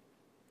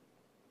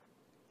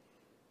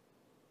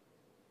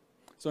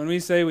 So when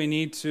we say we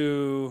need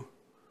to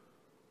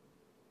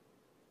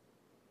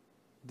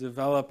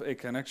develop a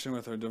connection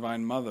with our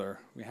Divine Mother,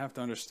 we have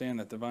to understand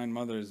that Divine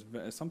Mother is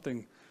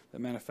something that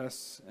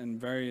manifests in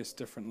various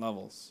different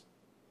levels.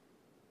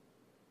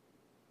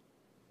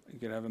 You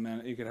could have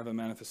a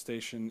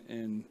manifestation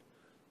in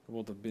the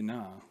world of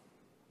Binah,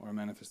 or a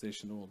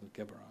manifestation in the world of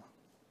Geburah.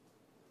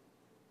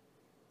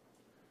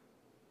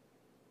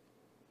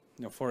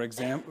 For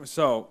example,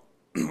 so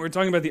we're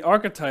talking about the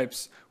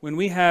archetypes when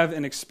we have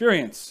an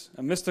experience,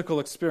 a mystical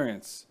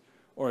experience,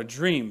 or a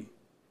dream,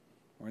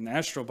 or an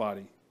astral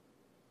body.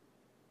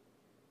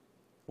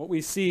 What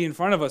we see in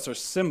front of us are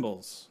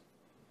symbols.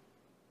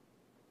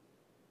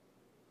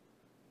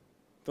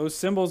 Those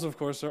symbols, of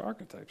course, are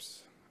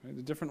archetypes. Right?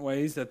 The different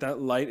ways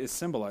that light is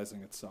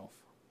symbolizing itself.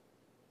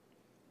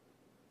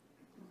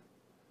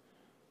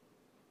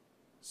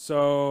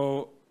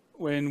 So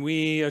when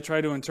we try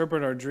to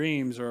interpret our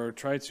dreams or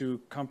try to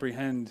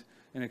comprehend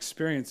an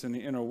experience in the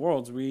inner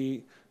worlds,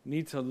 we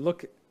need to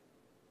look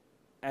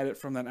at it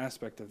from that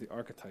aspect of the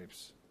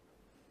archetypes.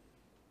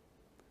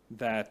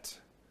 That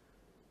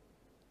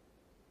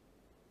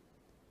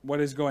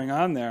what is going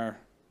on there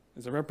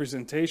is a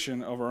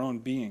representation of our own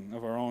being,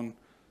 of our own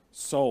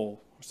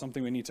soul, or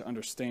something we need to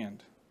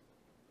understand.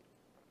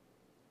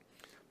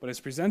 But it's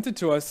presented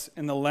to us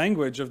in the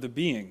language of the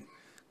being.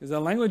 Because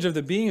the language of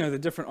the being are the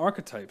different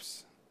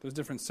archetypes, those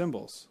different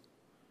symbols.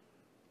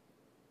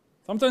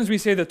 Sometimes we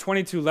say the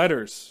 22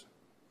 letters.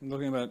 I'm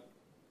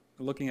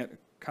looking at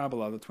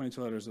Kabbalah, the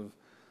 22 letters of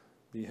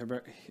the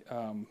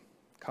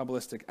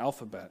Kabbalistic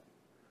alphabet.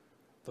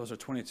 Those are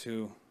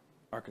 22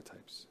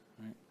 archetypes.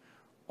 Right?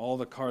 All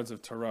the cards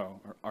of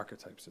Tarot are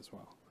archetypes as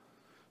well.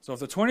 So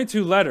if the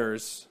 22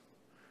 letters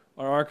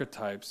are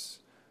archetypes,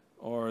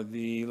 or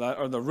the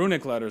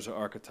runic letters are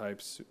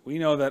archetypes, we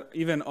know that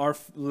even our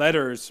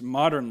letters,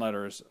 modern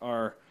letters,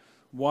 are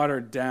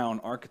watered down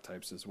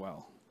archetypes as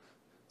well.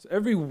 So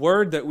every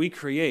word that we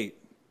create,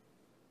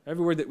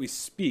 every word that we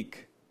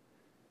speak,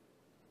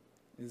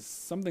 is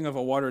something of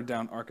a watered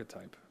down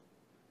archetype.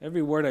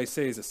 Every word I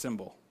say is a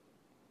symbol.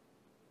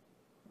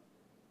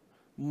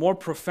 More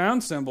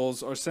profound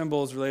symbols are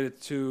symbols related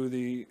to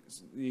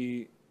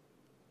the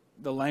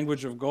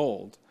language of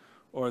gold,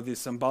 or the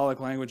symbolic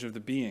language of the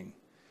being.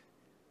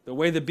 The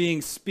way the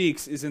being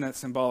speaks is in that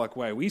symbolic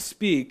way. We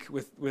speak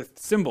with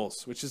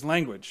symbols, which is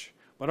language,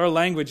 but our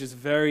language is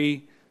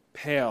very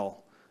pale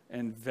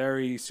and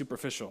very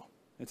superficial.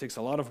 It takes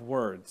a lot of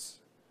words,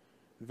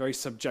 very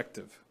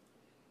subjective.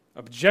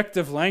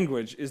 Objective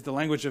language is the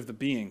language of the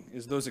being,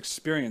 is those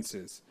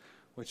experiences,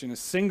 which in a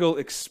single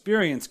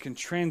experience can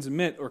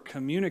transmit or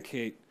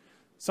communicate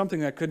something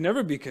that could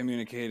never be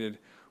communicated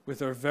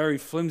with our very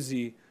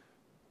flimsy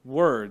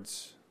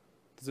words.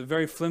 It's a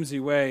very flimsy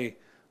way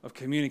of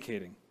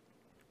communicating.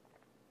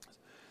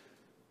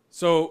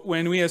 So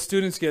when we as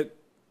students get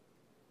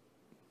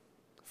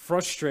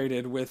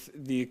frustrated with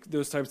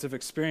those types of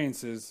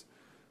experiences,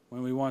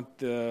 when we want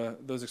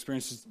those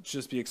experiences to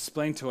just be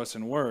explained to us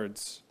in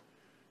words,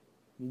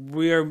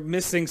 we're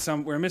missing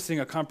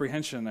a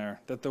comprehension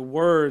there. That the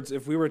words,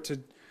 if we were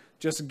to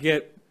just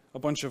get a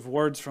bunch of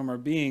words from our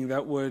being,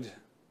 that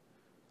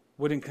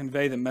wouldn't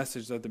convey the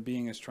message that the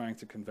being is trying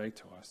to convey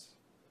to us.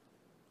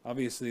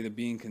 Obviously, the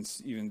being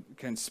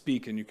can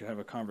speak, and you can have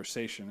a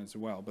conversation as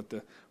well. But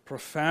the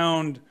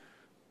profound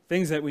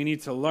things that we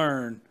need to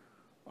learn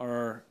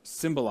are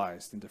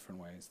symbolized in different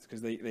ways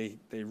because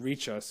they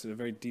reach us at a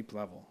very deep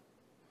level.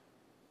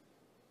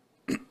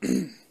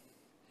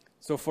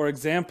 So, for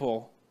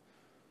example,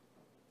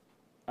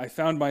 I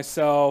found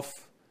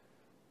myself,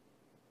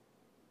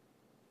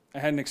 I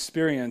had an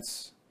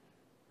experience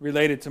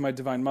related to my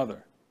Divine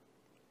Mother.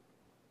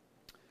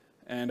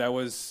 And I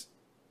was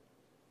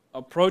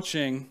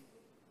walking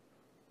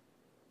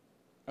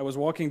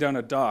down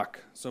a dock,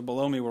 so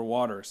below me were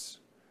waters.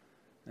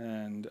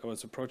 And I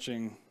was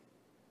approaching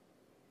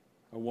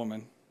a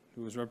woman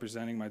who was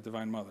representing my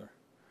Divine Mother.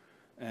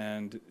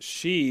 And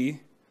she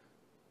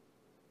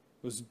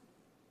was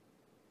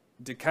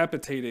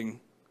decapitating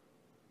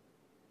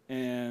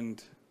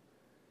and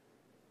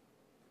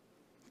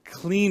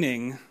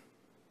cleaning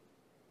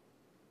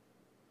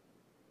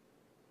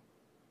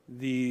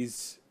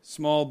these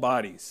small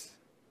bodies.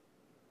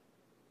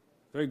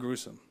 Very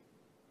gruesome.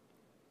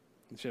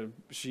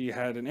 She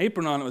had an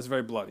apron on, it was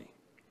very bloody.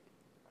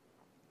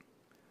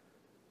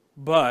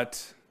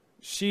 But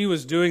she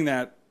was doing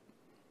that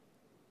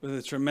with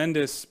a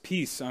tremendous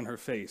peace on her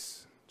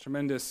face,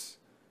 tremendous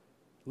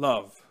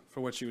love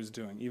for what she was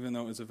doing, even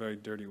though it was a very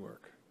dirty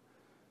work.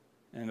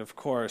 And of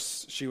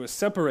course, she was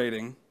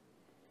separating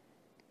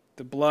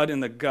the blood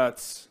and the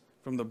guts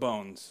from the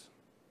bones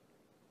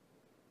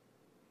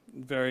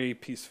very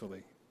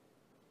peacefully.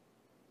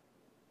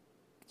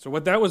 So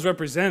what that was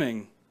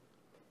representing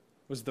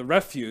was the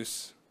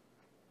refuse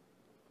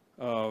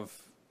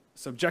of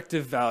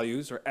subjective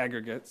values or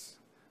aggregates,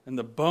 and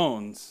the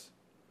bones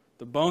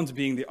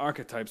being the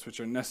archetypes which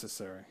are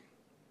necessary.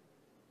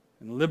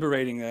 And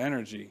liberating the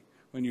energy.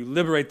 When you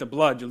liberate the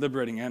blood, you're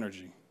liberating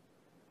energy.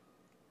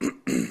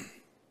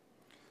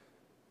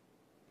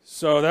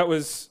 So that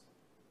was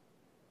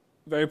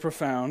very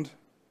profound.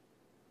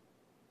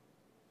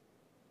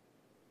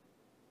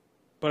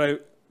 But I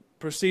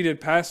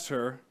proceeded past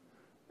her,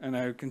 and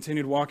I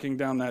continued walking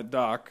down that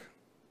dock.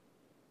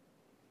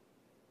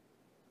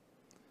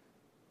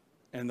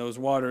 And those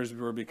waters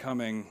were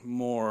becoming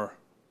more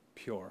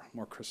pure,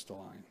 more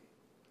crystalline.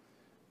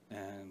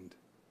 And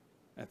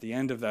at the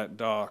end of that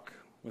dock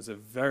was a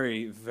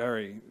very,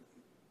 very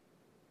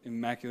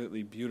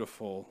immaculately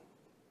beautiful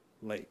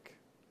lake.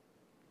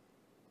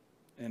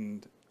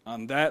 And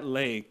on that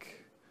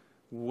lake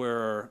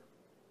were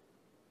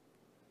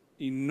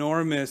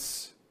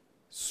enormous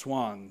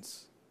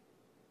swans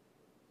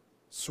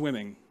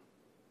swimming.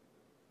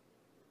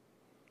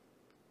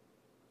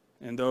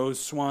 And those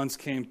swans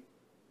came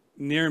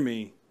near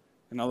me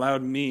and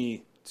allowed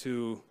me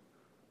to,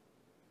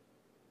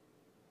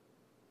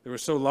 they were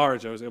so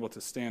large I was able to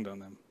stand on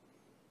them.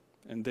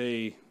 And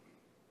they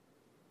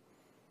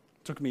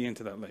took me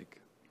into that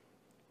lake.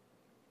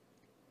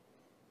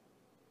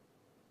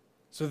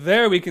 So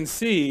there we can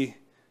see,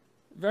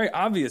 very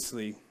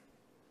obviously,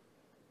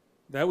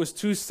 that was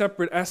two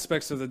separate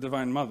aspects of the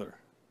Divine Mother.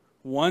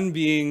 One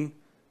being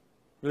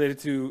related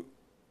to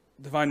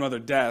Divine Mother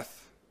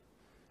death,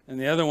 and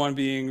the other one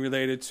being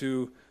related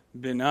to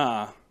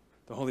Binah,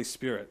 the Holy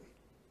Spirit.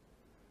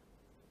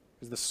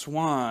 Because the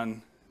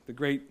swan, the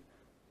great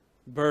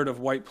bird of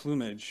white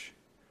plumage,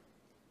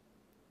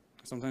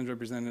 sometimes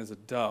represented as a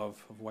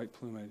dove of white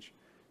plumage,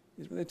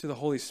 is related to the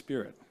Holy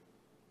Spirit.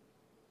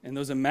 And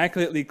those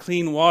immaculately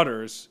clean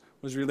waters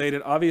was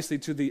related obviously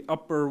to the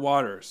upper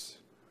waters.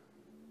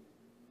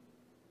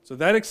 So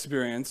that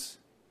experience,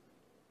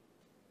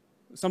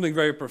 something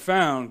very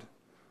profound,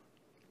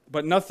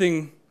 but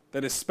nothing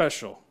that is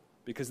special,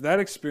 because that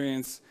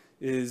experience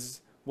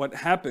is what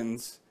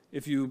happens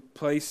if you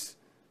place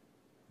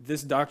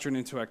this doctrine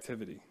into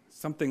activity,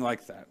 something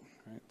like that.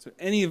 Right? So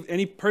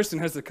any person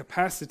has the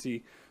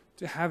capacity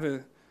to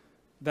have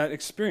that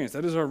experience.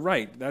 That is our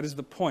right. That is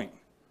the point.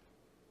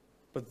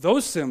 But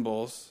those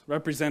symbols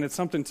represented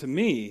something to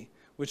me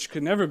which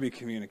could never be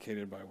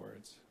communicated by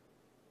words.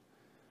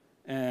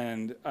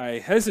 And I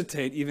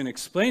hesitate even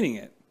explaining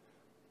it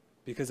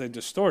because I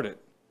distort it.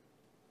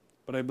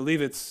 But I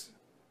believe it's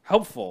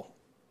helpful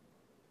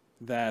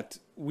that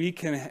we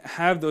can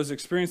have those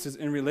experiences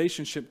in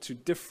relationship to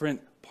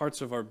different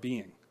parts of our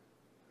being.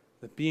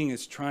 The being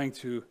is trying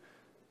to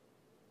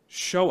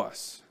show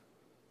us.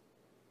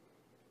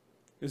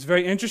 It's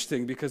very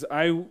interesting because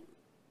I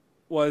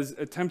was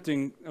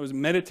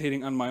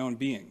meditating on my own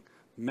being,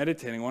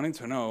 wanting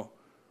to know,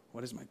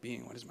 what is my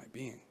being? What is my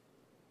being?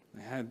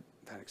 And I had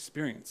that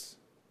experience.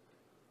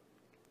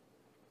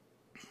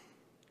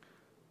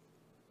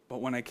 But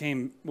when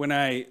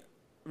I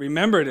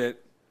remembered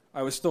it,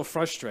 I was still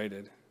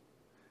frustrated.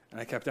 And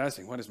I kept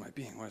asking, what is my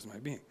being? What is my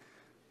being?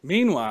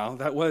 Meanwhile,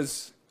 that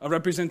was a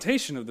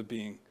representation of the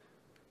being.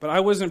 But I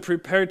wasn't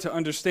prepared to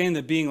understand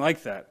the being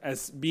like that,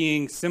 as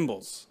being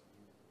symbols.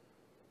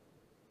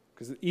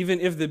 Because even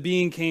if the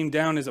being came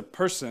down as a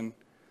person,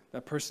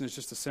 that person is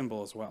just a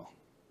symbol as well.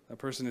 That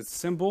person is a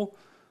symbol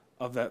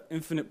of that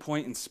infinite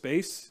point in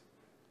space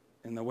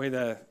and the way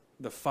that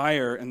the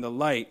fire and the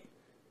light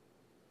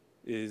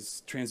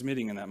is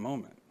transmitting in that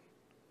moment.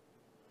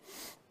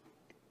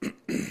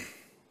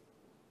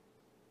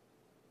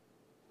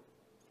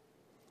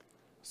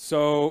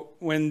 So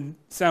when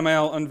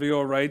Samael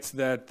Aun-Weor writes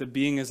that the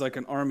being is like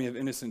an army of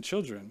innocent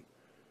children,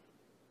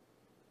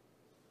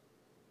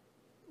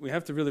 we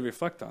have to really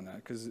reflect on that,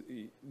 because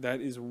that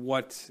is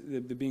what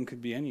the being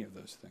could be, any of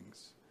those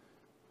things.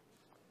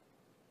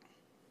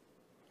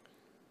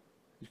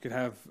 You could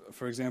have,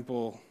 for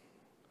example,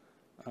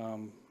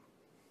 an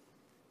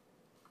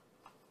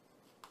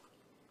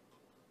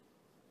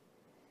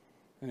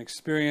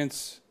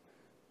experience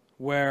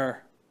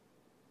where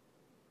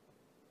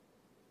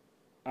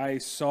I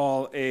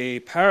saw a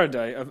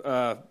paradise,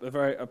 a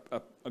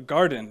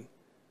garden,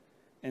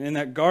 and in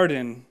that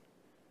garden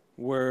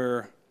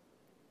were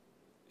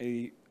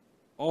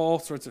all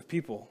sorts of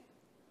people,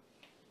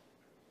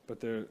 but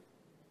they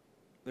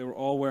were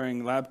all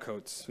wearing lab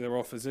coats. They were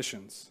all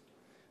physicians,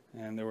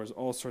 and there was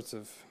all sorts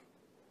of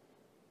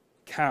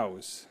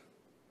cows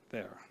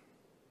there.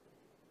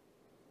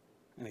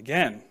 And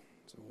again,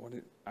 so what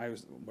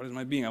is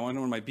my being? I want to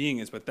know what my being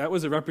is, but that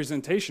was a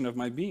representation of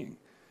my being.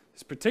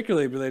 It's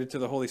particularly related to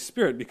the Holy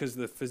Spirit, because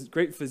the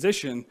great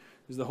physician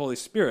is the Holy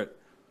Spirit.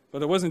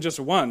 But it wasn't just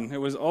one, it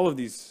was all of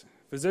these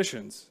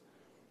physicians.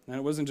 And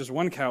it wasn't just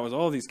one cow, it was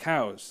all of these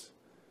cows.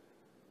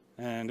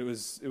 And it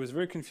was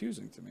very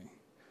confusing to me.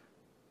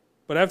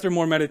 But after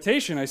more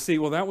meditation, I see,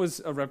 well, that was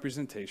a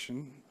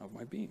representation of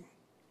my being.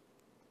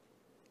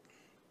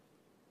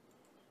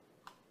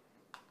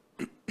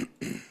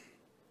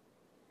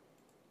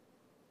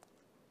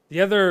 The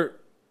other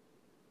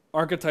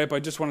archetype I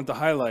just wanted to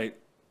highlight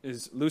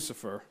is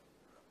Lucifer.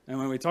 And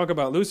when we talk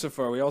about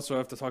Lucifer, we also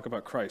have to talk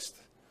about Christ.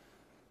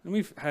 And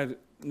we've had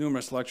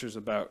numerous lectures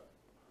about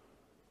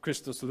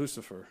Christus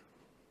Lucifer.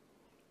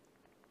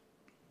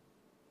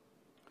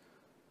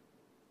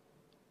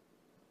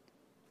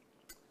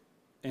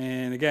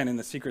 And again, in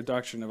the Secret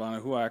Doctrine of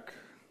Anahuac,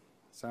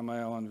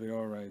 Samael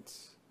Aun-Weor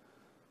writes,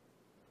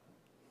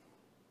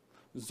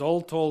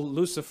 Zoltol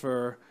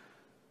Lucifer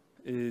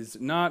is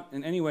not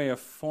in any way a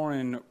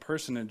foreign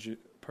personage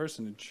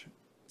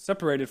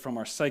separated from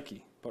our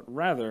psyche, but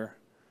rather,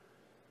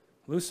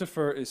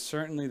 Lucifer is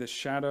certainly the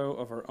shadow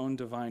of our own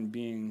divine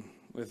being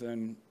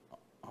within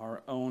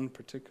our own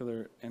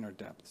particular inner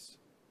depths.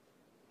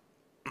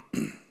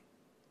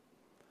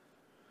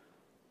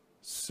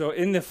 So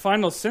in the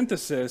final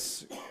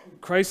synthesis,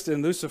 Christ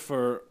and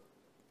Lucifer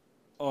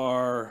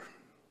are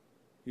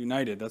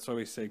united. That's why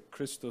we say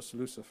Christus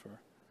Lucifer.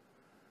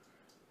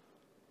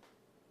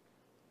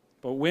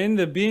 But when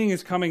the being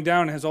is coming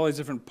down and has all these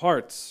different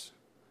parts,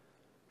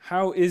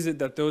 how is it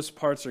that those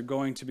parts are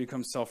going to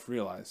become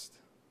self-realized?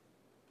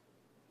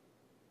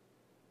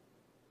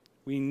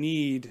 We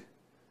need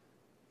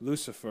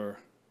Lucifer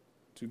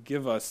to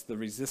give us the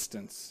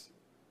resistance.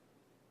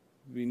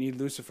 We need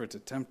Lucifer to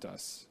tempt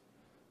us.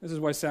 This is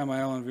why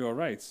Samael Aun-Weor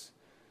writes,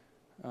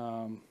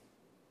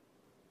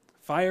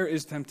 fire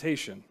is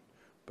temptation,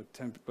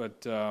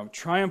 but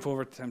triumph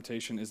over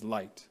temptation is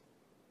light.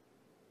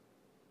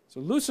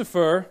 So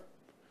Lucifer,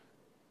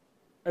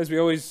 as we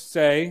always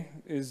say,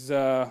 is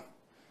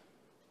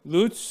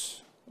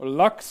Lutz or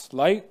lux,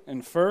 light,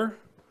 and fer,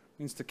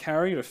 means to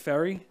carry, to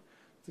ferry,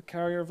 the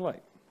carrier of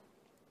light.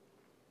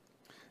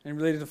 And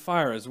related to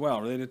fire as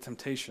well, related to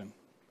temptation.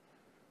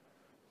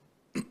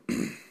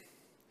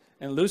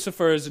 And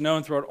Lucifer is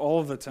known throughout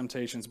all of the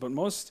temptations, but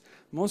most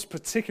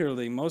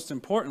particularly, most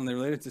importantly,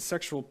 related to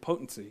sexual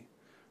potency,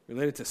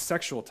 related to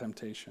sexual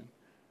temptation.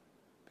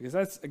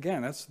 Because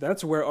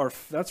that's where our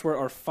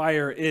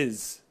fire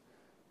is.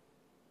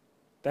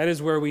 That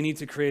is where we need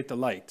to create the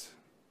light.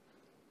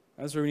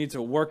 That's where we need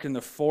to work in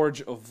the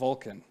forge of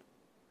Vulcan.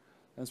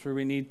 That's where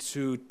we need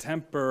to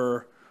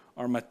temper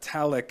our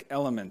metallic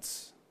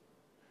elements,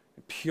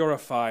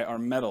 purify our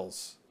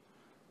metals,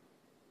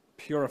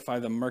 purify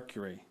the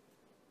mercury,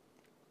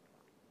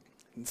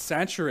 and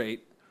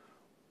saturate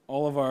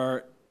all of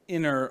our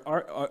inner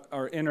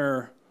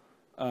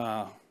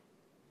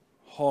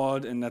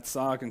Hod and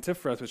Netzach and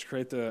Tiferet, which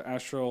create the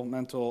astral,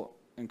 mental,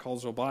 and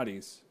causal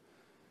bodies.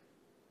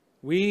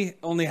 We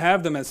only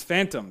have them as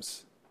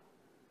phantoms,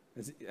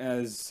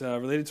 as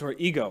related to our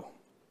ego.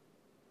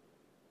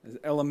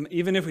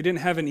 Even if we didn't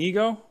have an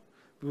ego,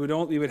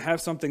 we would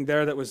have something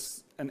there that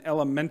was an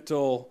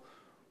elemental,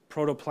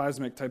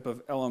 protoplasmic type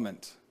of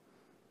element,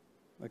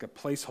 like a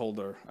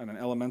placeholder at an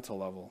elemental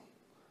level.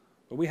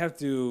 But we have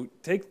to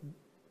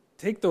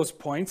take those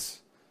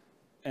points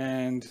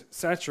and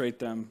saturate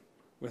them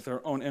with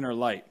our own inner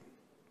light.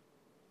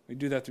 We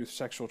do that through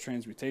sexual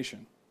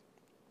transmutation.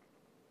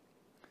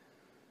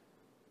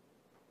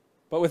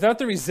 But without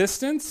the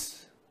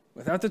resistance,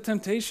 without the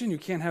temptation, you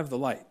can't have the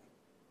light.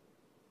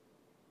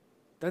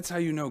 That's how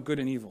you know good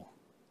and evil.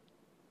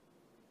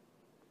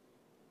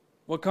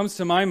 What comes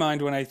to my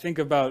mind when I think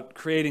about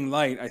creating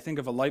light, I think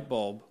of a light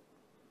bulb.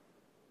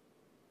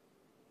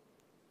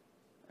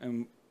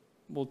 And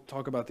we'll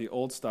talk about the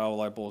old style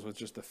light bulbs with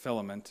just a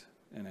filament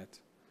in it.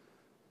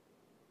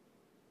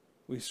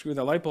 We screw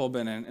the light bulb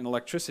in and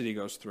electricity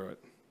goes through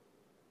it.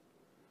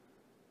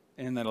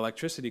 And that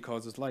electricity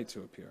causes light to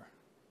appear.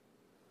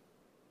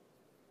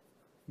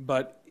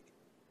 But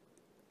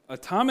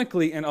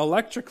atomically and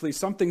electrically,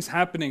 something's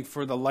happening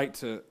for the light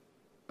to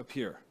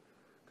appear.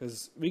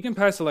 Because we can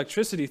pass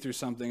electricity through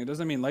something, it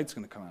doesn't mean light's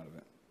going to come out of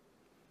it.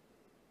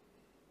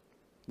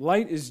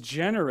 Light is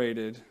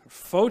generated,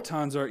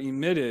 photons are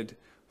emitted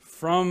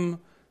from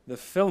the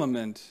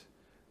filament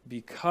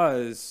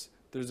because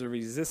there's a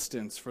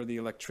resistance for the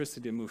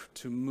electricity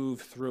to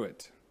move through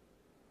it.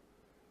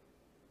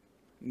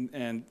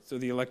 And so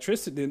the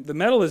electricity, the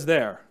metal is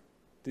there.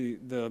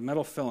 The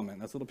metal filament,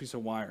 that's a little piece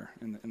of wire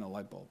in the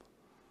light bulb.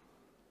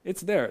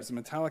 It's there, it's a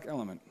metallic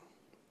element.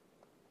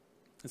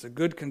 It's a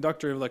good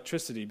conductor of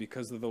electricity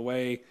because of the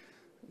way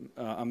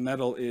a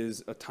metal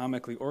is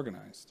atomically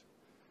organized.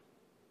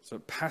 So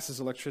it passes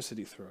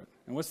electricity through it.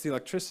 And what's the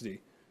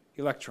electricity?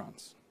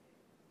 Electrons.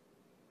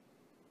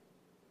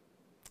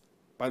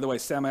 By the way,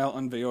 Samael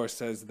Unveyor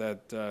says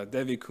that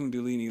Devi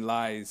Kundalini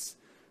lies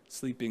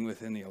sleeping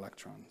within the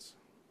electrons.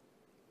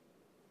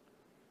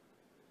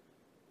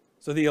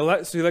 So the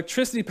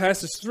electricity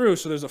passes through,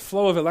 so there's a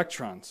flow of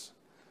electrons.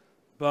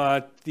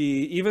 But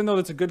even though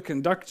it's a good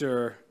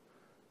conductor,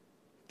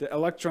 the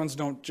electrons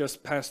don't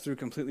just pass through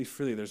completely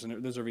freely.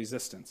 There's a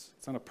resistance.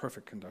 It's not a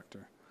perfect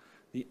conductor.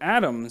 The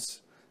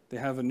atoms, they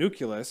have a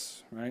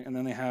nucleus, right? And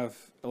then they have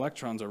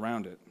electrons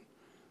around it.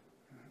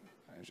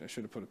 I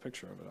should have put a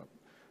picture of it up.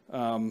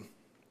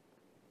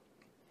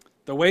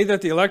 The way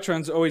that the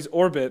electrons always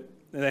orbit,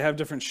 they have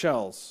different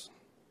shells.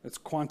 It's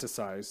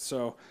quantized.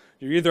 So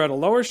you're either at a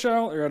lower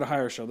shell or you're at a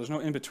higher shell. There's no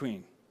in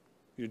between.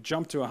 You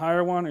jump to a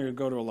higher one or you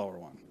go to a lower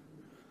one.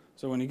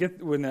 So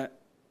when that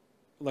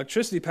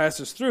electricity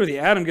passes through, the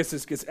atom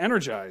gets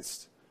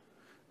energized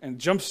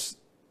and an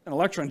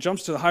electron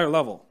jumps to the higher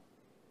level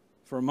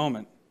for a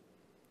moment.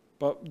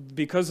 But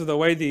because of the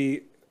way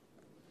the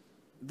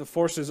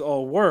forces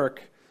all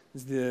work,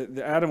 is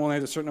the atom only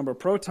has a certain number of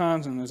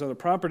protons and there's other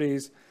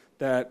properties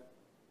that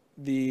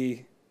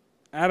the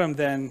atom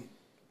then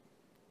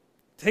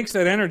takes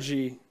that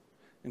energy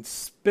and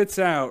spits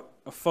out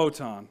a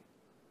photon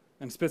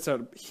and spits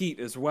out heat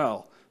as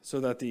well so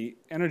that the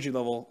energy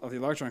level of the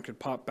electron could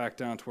pop back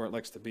down to where it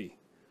likes to be.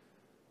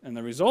 And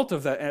the result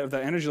of that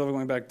energy level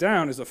going back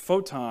down is a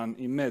photon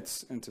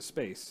emits into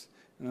space,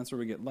 and that's where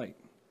we get light.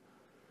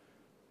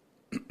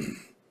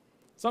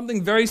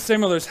 Something very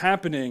similar is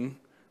happening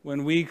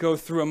when we go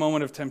through a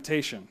moment of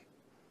temptation.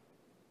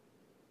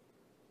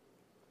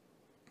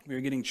 We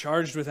are getting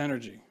charged with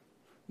energy.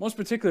 Most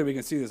particularly, we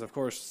can see this, of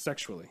course,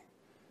 sexually.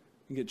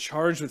 You get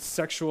charged with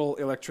sexual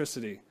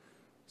electricity,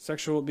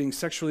 being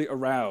sexually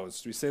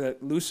aroused. We say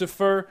that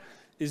Lucifer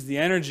is the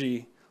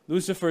energy,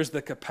 Lucifer is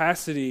the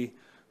capacity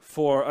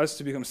for us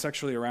to become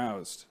sexually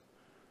aroused.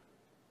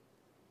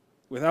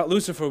 Without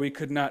Lucifer, we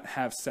could not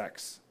have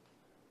sex.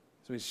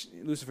 So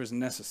Lucifer is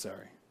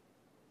necessary.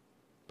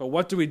 But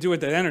what do we do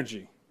with that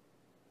energy?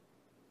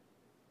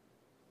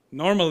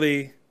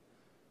 Normally,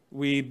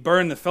 we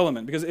burn the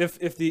filament, because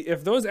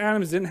if those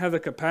atoms didn't have the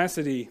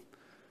capacity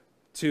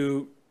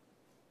to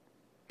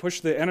push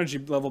the energy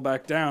level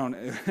back down,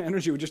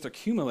 energy would just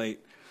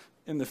accumulate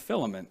in the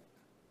filament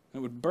and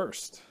it would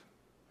burst.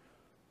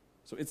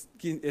 So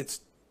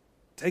it's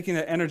taking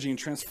that energy and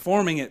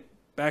transforming it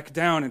back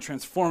down and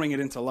transforming it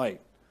into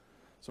light.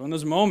 So in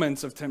those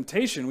moments of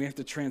temptation, we have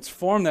to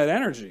transform that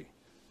energy.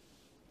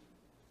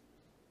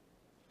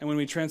 And when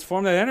we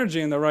transform that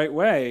energy in the right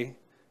way,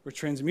 we're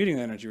transmuting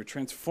that energy. We're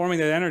transforming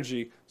that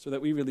energy so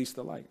that we release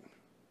the light.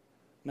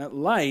 And that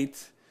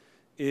light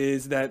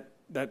is that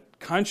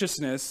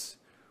consciousness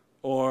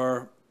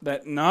or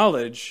that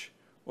knowledge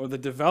or the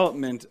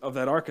development of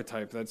that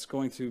archetype that's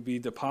going to be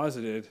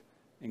deposited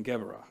in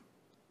Geburah.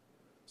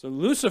 So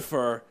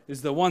Lucifer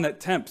is the one that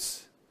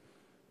tempts,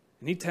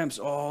 and he tempts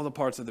all the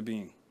parts of the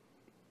being.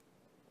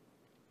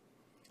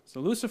 So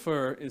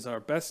Lucifer is our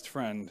best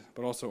friend,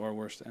 but also our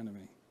worst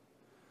enemy.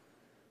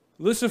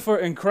 Lucifer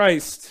and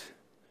Christ,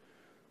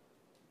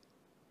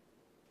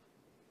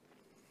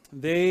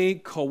 they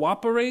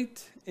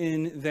cooperate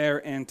in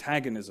their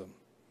antagonism.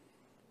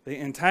 They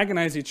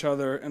antagonize each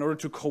other in order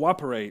to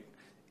cooperate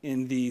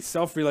in the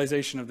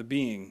self-realization of the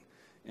being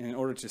and in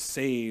order to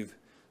save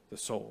the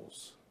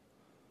souls.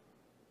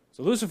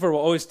 So Lucifer will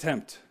always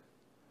tempt,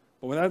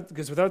 but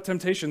without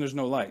temptation, there's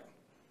no light.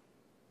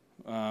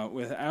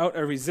 Without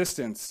a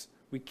resistance,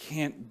 we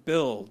can't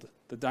build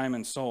the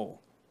diamond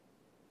soul.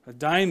 A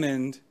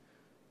diamond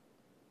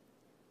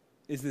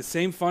is the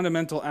same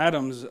fundamental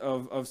atoms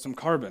of some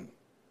carbon,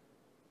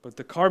 but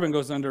the carbon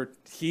goes under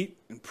heat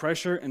and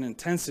pressure and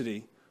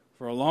intensity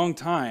for a long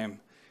time,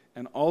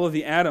 and all of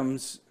the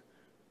atoms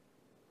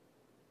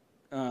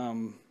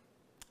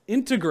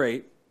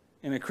integrate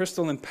in a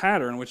crystalline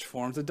pattern which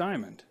forms a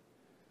diamond.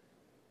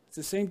 It's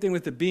the same thing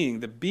with the being.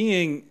 The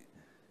being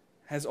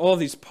has all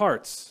these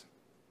parts,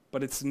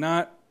 but it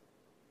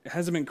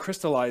hasn't been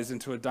crystallized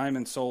into a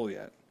diamond soul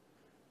yet.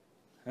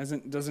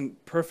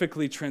 Doesn't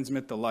perfectly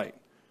transmit the light.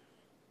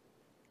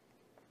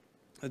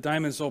 The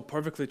diamond soul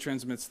perfectly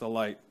transmits the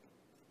light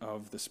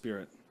of the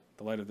spirit,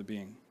 the light of the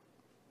being.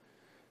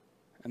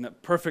 And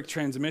that perfect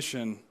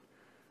transmission,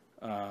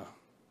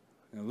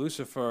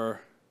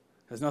 Lucifer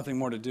has nothing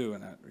more to do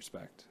in that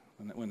respect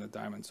when the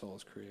diamond soul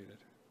is created.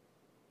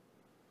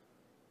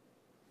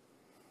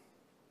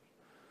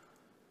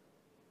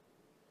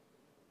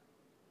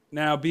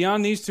 Now,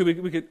 beyond these two,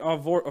 we could,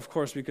 of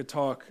course, we could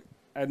talk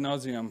ad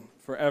nauseum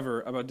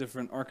forever about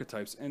different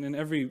archetypes. And in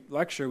every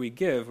lecture we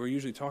give, we're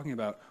usually talking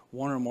about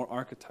one or more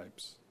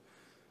archetypes.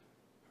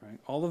 Right?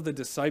 All of the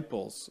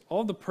disciples,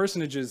 all of the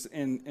personages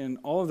in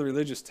all of the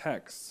religious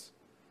texts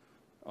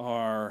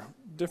are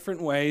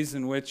different ways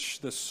in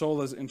which the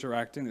soul is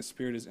interacting, the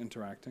spirit is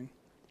interacting.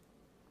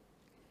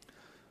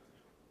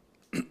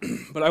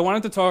 But I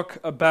wanted to talk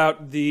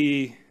about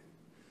the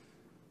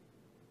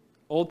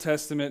Old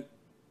Testament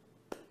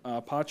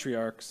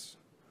patriarchs,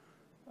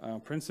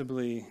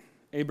 principally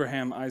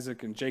Abraham,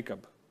 Isaac, and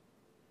Jacob,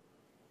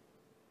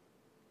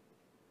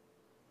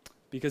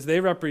 because they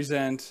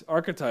represent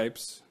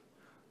archetypes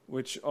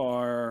which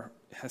are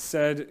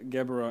Hesed,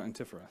 Geburah, and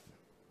Tifereth.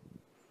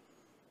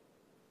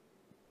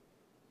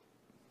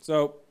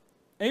 So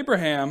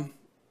Abraham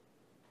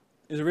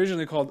is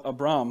originally called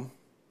Abram,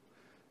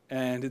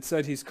 and it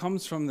said he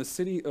comes from the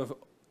city of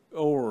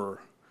Ur.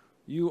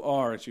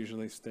 U-R, it's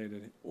usually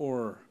stated,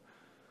 Ur.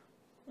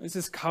 This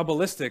is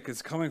Kabbalistic.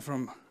 It's coming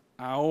from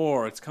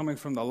Aor. It's coming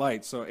from the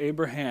light. So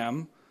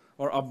Abraham,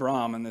 or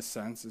Abram in this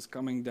sense, is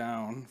coming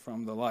down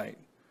from the light,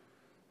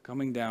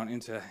 coming down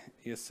into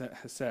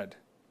Hesed.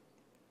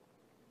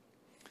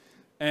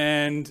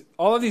 And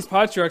all of these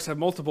patriarchs have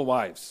multiple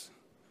wives.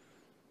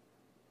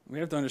 We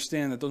have to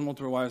understand that those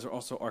multiple wives are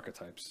also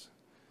archetypes,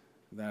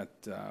 that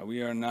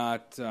we are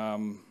not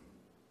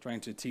trying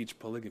to teach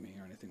polygamy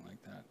or anything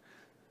like that.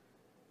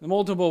 The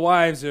multiple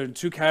wives are in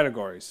two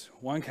categories.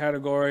 One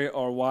category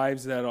are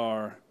wives that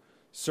are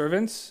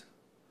servants,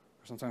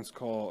 or sometimes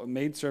called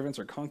maidservants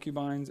or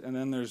concubines, and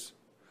then there's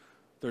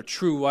their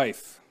true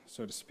wife,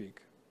 so to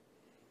speak.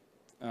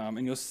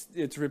 And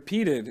it's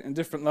repeated in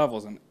different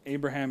levels, in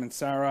Abraham and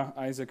Sarah,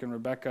 Isaac and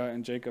Rebekah,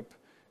 and Jacob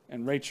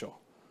and Rachel,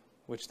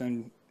 which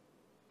then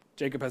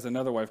Jacob has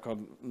another wife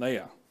called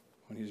Leah,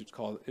 when he's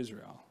called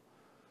Israel.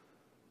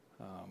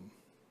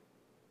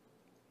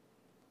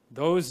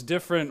 Those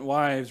different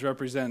wives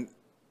represent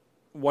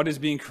what is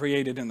being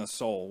created in the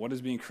soul, what is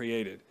being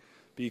created,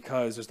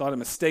 because there's a lot of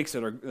mistakes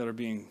that are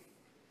being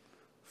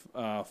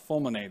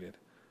fulminated,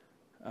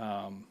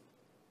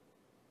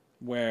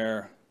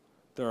 where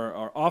there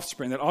are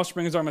offspring. That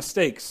offspring is our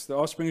mistakes. The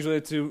offspring is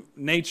related to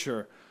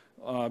nature,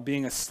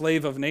 being a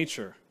slave of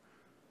nature.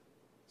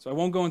 So I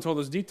won't go into all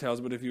those details,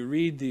 but if you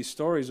read these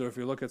stories or if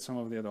you look at some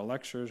of the other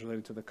lectures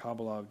related to the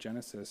Kabbalah of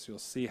Genesis, you'll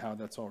see how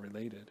that's all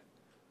related.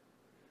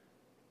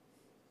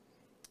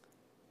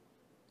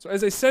 So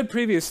as I said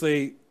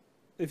previously,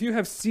 if you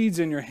have seeds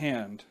in your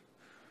hand,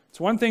 it's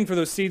one thing for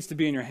those seeds to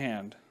be in your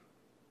hand.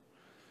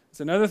 It's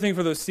another thing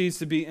for those seeds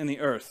to be in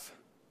the earth.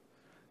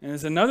 And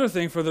it's another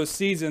thing for those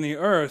seeds in the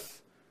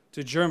earth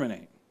to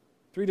germinate.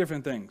 3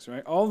 different things,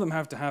 right? All of them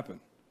have to happen.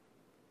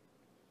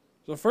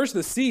 So first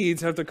the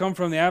seeds have to come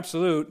from the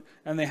absolute,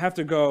 and they have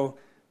to go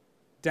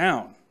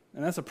down.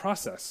 And that's a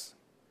process.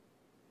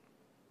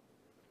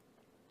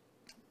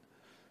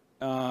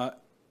 And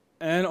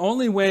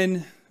only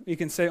when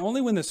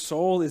the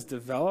soul is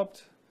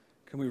developed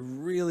can we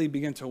really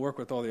begin to work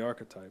with all the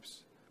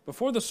archetypes.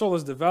 Before the soul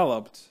is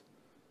developed,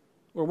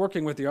 we're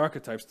working with the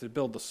archetypes to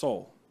build the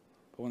soul.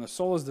 But when the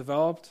soul is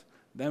developed,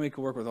 then we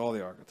can work with all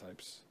the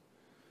archetypes.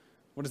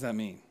 What does that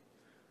mean?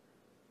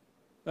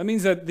 That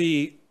means that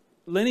the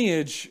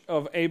lineage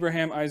of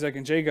Abraham, Isaac,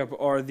 and Jacob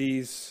are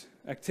these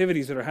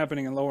activities that are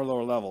happening in lower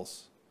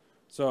levels.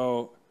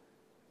 So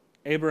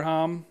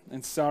Abraham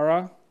and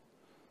Sarah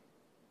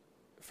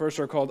first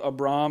are called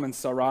Abram and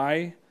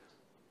Sarai.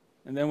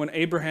 And then when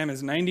Abraham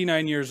is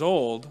 99 years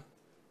old,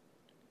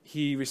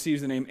 he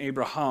receives the name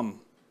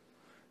Abraham.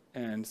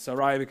 And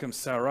Sarai becomes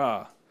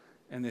Sarah.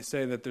 And they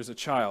say that there's a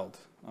child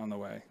on the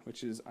way,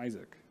 which is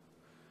Isaac.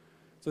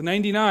 So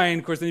 99,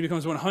 of course, then he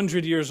becomes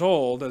 100 years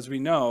old, as we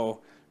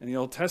know in the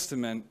Old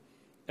Testament.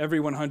 Every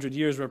 100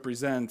 years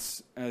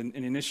represents an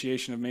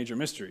initiation of major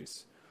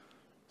mysteries.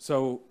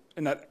 So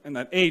and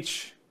that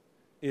H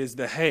is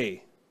the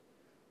He,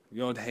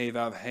 Yod He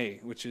Vav He,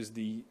 which is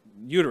the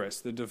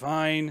uterus, the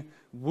divine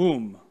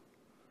womb.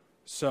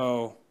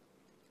 So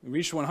you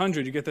reach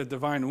 100, you get that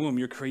divine womb.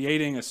 You're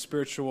creating a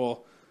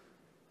spiritual,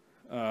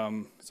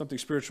 something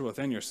spiritual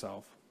within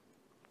yourself.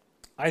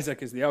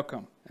 Isaac is the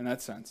outcome in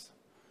that sense.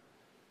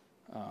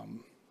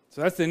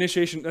 So that's the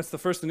initiation. That's the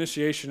first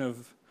initiation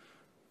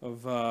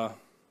of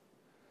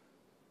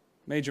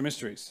major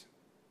mysteries.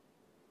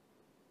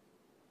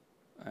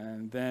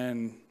 And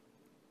then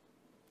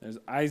there's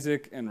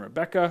Isaac and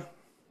Rebekah,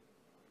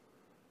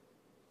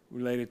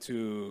 related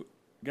to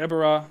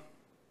Deborah.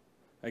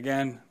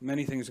 Again,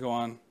 many things go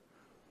on.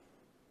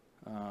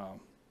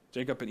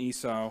 Jacob and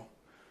Esau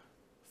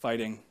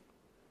fighting.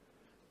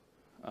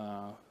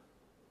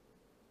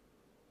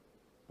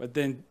 But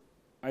then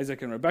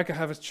Isaac and Rebekah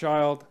have a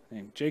child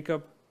named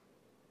Jacob.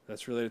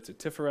 That's related to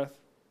Tifereth.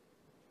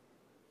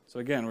 So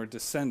again, we're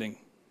descending.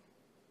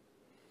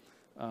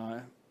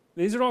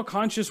 These are all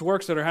conscious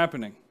works that are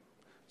happening.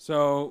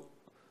 So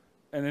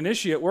an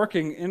initiate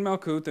working in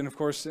Malkut, and of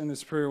course in the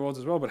superior worlds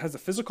as well, but has a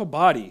physical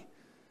body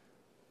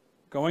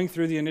going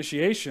through the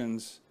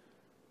initiations.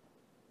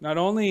 Not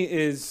only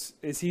is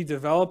he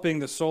developing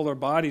the solar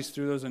bodies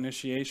through those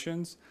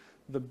initiations,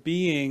 the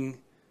being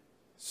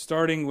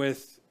starting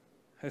with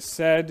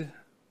Hesed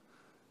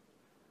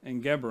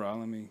and Geburah.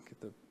 Let me get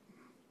the...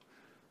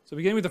 So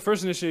beginning with the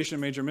first initiation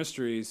of major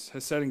mysteries,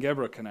 Hesed and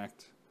Geburah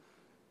connect.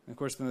 And of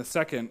course, then the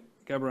second,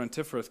 Geburah and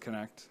Tifereth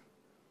connect.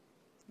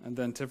 And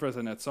then Tifereth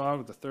and Netzah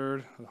with the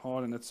third, the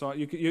Hod and Netzah. So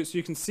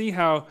you can see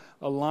how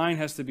a line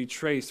has to be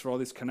traced for all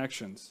these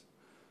connections.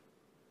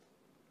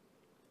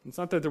 It's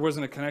not that there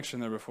wasn't a connection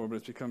there before, but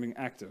it's becoming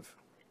active.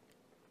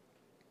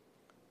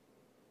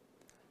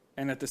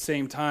 And at the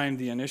same time,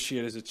 the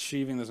initiate is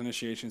achieving those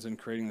initiations and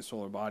creating the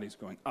solar bodies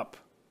going up.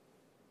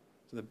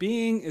 So the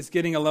being is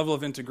getting a level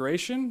of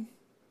integration,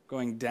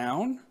 going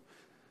down,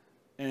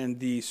 and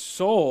the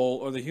soul,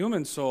 or the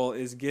human soul,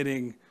 is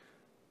building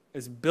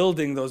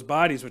those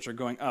bodies which are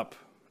going up.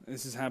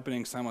 This is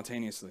happening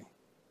simultaneously.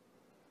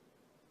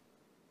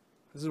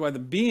 This is why the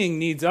being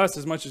needs us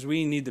as much as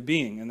we need the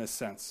being in this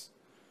sense.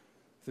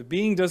 If the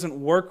being doesn't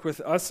work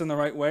with us in the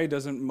right way,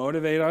 doesn't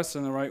motivate us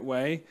in the right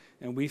way,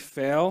 and we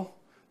fail,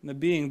 and the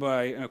being,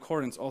 by in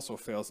accordance, also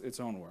fails its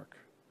own work.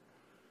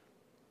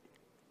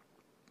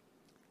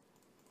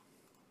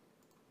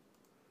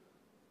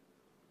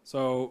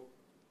 So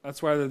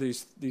that's why there are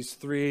these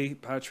three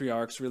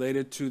patriarchs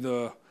related to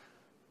the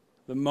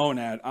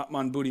monad,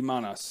 Atman Buddhi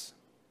Manas.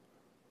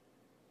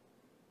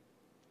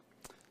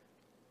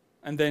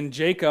 And then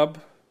Jacob,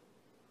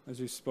 as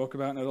we spoke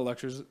about in other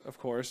lectures, of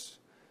course,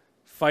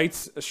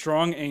 fights a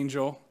strong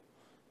angel,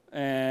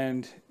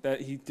 and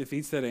that he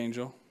defeats that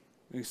angel.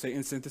 We say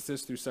in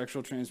synthesis through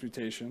sexual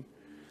transmutation.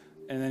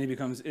 And then he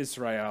becomes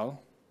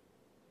Israel.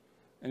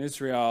 And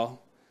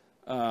Israel,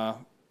 the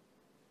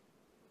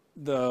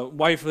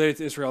wife related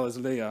to Israel is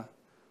Leah.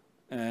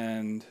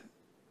 And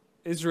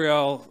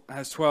Israel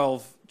has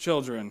 12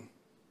 children.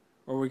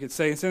 Or we could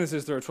say in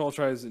synthesis there are 12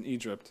 tribes in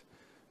Egypt,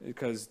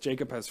 because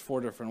Jacob has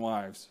 4 different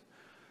wives.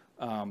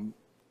 But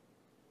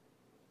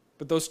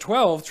those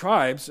 12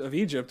 tribes of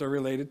Egypt are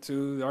related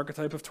to the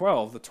archetype of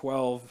 12, the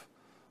 12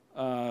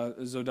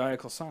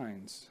 zodiacal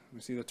signs. We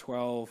see the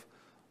 12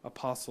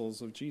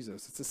 apostles of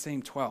Jesus. It's the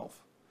same 12.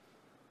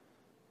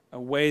 A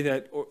way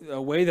that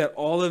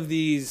all of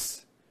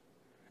these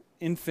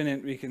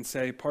infinite, we can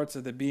say, parts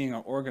of the being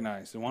are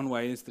organized. And one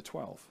way is the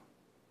 12.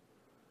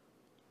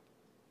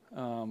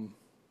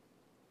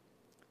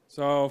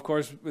 So, of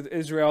course, with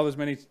Israel, there's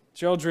many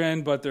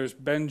children, but there's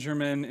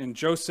Benjamin and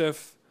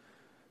Joseph,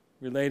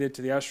 related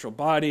to the astral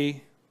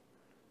body.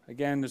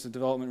 Again, there's a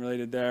development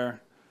related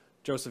there.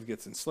 Joseph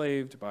gets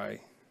enslaved by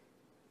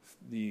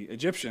the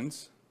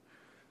Egyptians.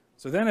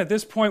 So then at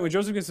this point, when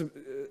Joseph gets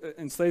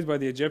enslaved by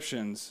the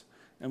Egyptians,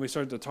 and we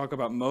start to talk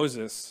about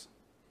Moses,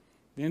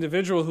 the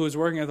individual who is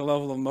working at the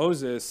level of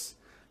Moses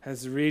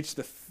has reached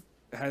is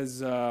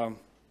at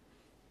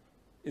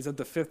the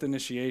 5th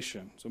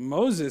initiation. So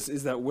Moses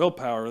is that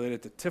willpower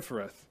related to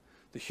Tifereth,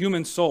 the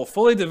human soul,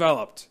 fully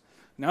developed.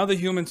 Now the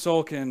human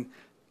soul can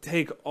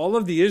take all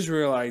of the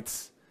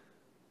Israelites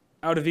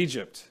out of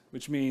Egypt,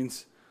 which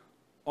means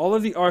all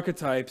of the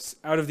archetypes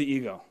out of the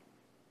ego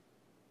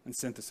in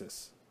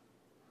synthesis.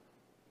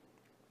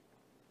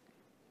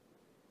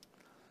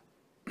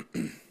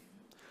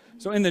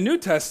 So in the New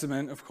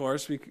Testament, of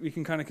course, we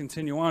can kind of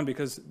continue on,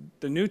 because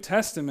the New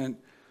Testament,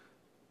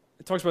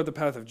 it talks about the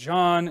path of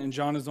John, and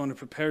John is the one who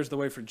prepares the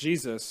way for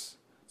Jesus.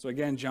 So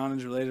again, John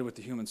is related with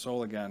the human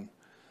soul again.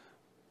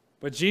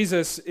 But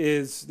Jesus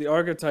is the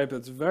archetype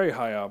that's very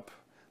high up,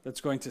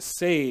 that's going to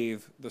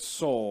save the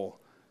soul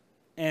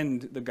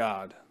and the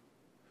God.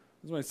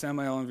 That's why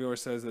Samuel and Viewer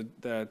says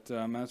that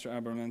Master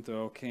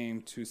Abermento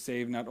came to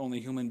save not only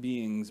human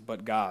beings,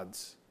 but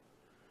gods.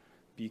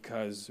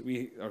 Because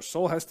our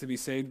soul has to be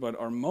saved, but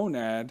our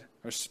monad,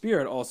 our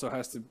spirit, also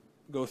has to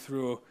go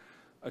through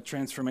a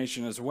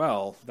transformation as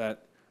well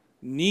that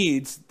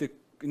needs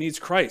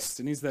Christ.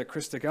 It needs that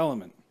Christic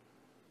element.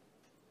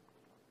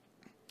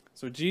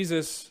 So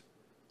Jesus,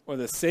 or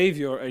the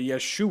Savior, a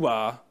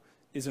Yeshua,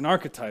 is an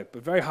archetype,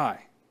 but very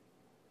high.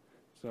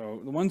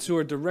 So the ones who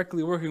are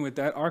directly working with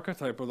that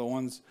archetype are the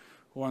ones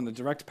who are on the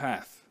direct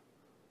path,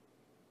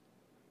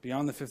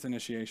 beyond the fifth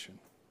initiation.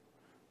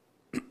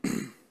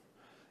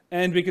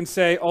 And we can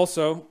say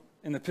also,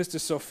 in the Pistis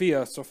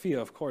Sophia,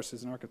 Sophia, of course,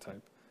 is an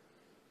archetype.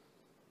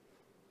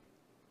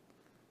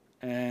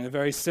 And a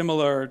very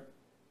similar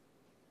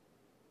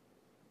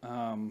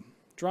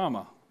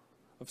drama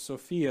of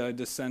Sophia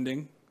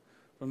descending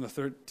from the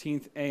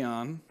 13th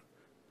aeon,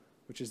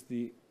 which is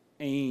the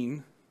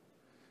Ain,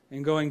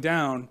 and going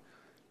down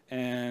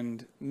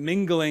and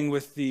mingling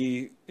with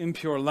the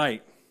impure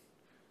light,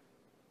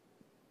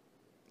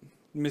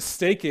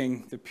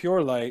 mistaking the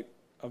pure light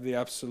of the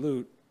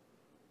Absolute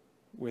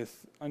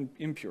with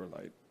impure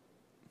light.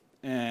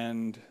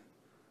 And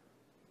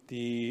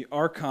the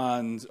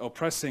archons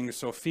oppressing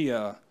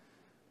Sophia,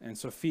 and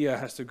Sophia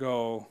has to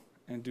go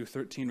and do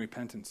 13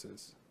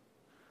 repentances.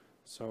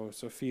 So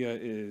Sophia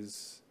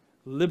is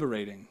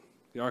liberating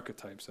the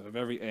archetypes out of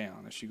every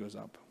aeon as she goes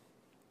up.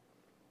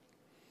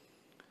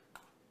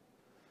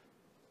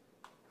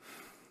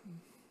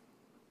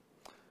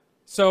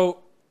 So,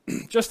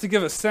 just to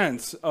give a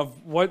sense of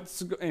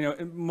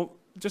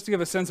just to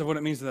give a sense of what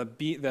it means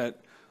that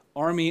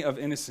army of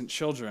innocent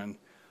children,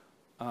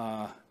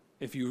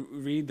 if you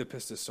read the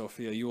Pistis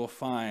Sophia, you will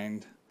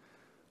find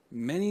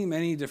many,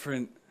 many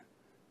different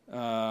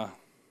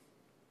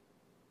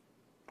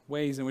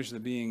ways in which the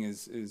being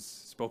is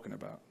spoken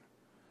about,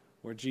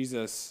 where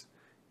Jesus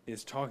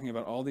is talking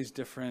about all these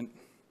different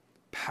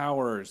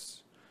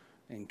powers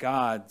and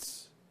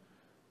gods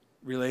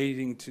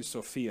relating to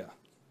Sophia.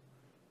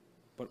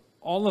 But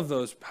all of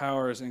those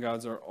powers and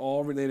gods are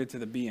all related to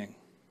the being.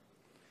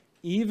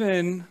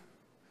 Even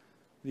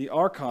the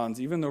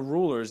archons, even the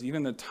rulers,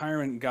 even the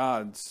tyrant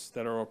gods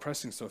that are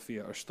oppressing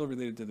Sophia are still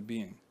related to the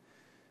being.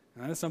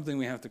 And that is something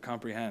we have to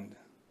comprehend.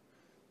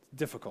 It's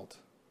difficult.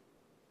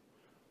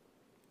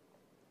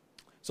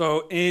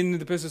 So in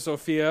the Pistis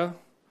Sophia,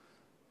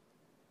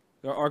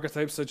 there are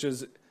archetypes such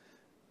as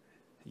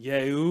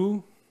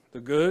Yehu, the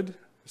good,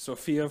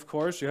 Sophia, of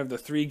course. You have the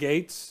 3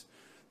 gates,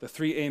 the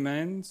 3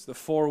 amens, the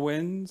 4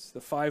 winds,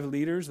 the 5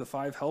 leaders, the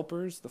 5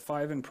 helpers, the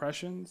 5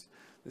 impressions,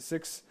 the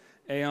 6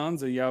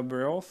 aeons, the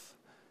Yabriroth,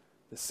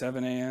 the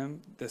 7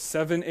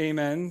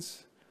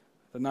 amens,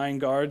 the 9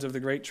 guards of the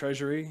great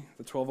treasury,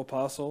 the 12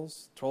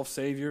 apostles, 12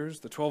 saviors,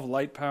 the 12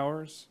 light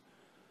powers,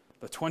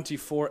 the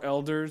 24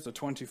 elders, the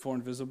 24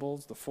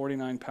 invisibles, the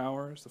 49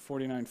 powers, the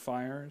 49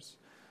 fires,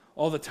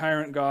 all the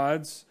tyrant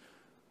gods,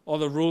 all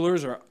the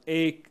rulers or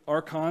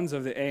archons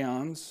of the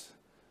aeons,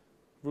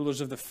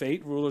 rulers of the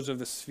fate, rulers of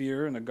the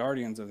sphere, and the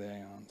guardians of the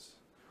aeons.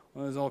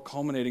 Well, it's all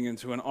culminating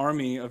into an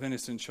army of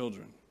innocent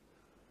children.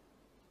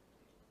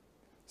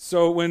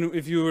 So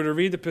if you were to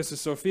read the Pistis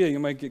Sophia, you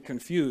might get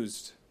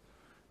confused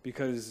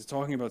because it's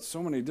talking about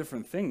so many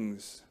different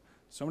things,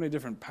 so many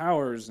different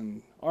powers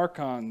and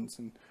archons,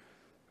 and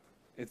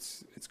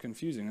it's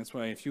confusing. That's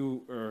why if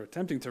you are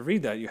attempting to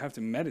read that, you have to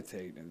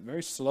meditate and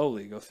very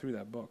slowly go through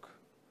that book.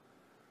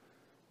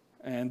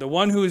 And the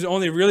one who is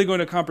only really going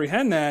to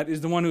comprehend that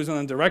is the one who's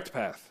on the direct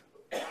path,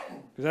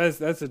 because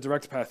that's a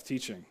direct path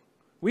teaching.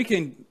 We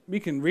can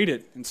read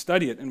it and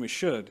study it, and we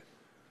should,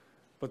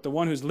 but the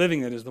one who's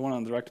living it is the one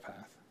on the direct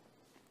path.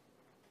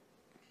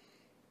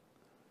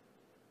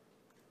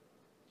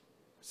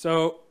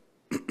 So,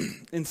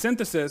 in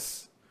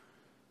synthesis,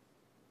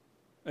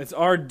 it's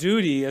our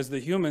duty as the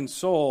human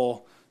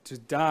soul to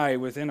die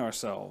within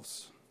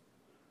ourselves.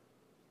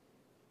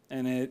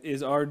 And it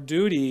is our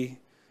duty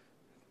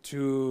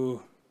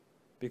to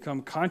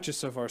become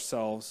conscious of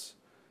ourselves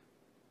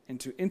and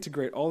to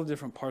integrate all the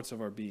different parts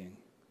of our being.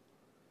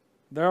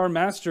 There are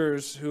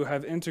masters who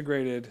have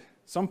integrated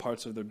some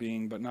parts of their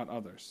being, but not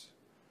others.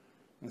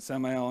 And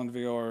Samael and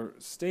Vior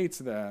states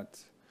that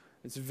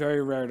it's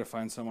very rare to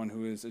find someone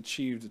who has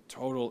achieved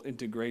total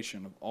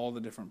integration of all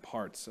the different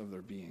parts of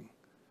their being.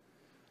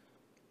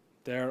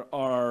 There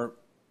are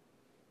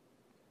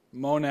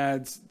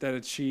monads that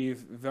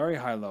achieve very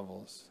high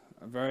levels,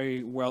 a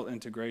very well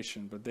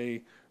integration, but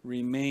they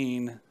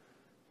remain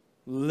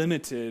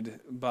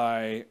limited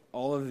by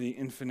all of the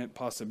infinite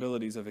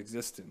possibilities of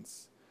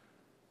existence.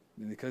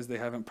 And because they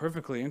haven't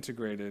perfectly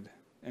integrated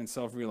and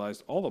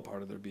self-realized all the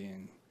part of their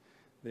being,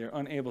 they are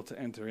unable to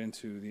enter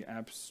into the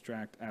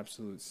abstract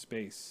absolute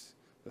space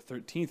the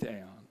 13th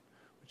aeon,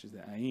 which is the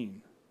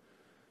Ayin.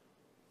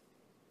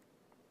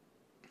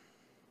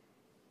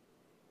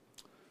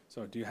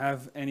 So, do you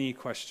have any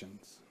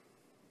questions?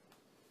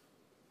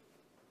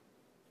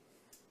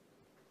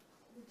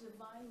 The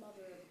Divine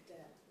Mother of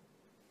Death.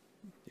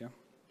 Yeah.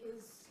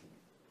 Is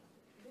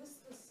this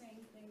the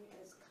same thing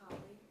as Kali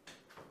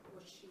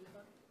or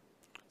Shiva?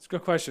 It's a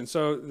good question.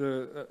 So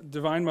the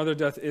Divine Mother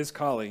Death is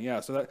Kali.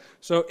 Yeah.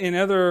 So in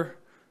other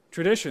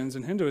traditions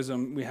in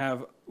Hinduism, we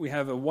have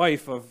a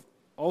wife of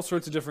all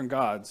sorts of different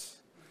gods,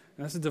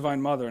 and that's the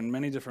Divine Mother in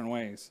many different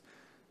ways.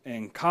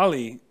 And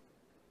Kali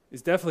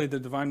is definitely the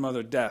Divine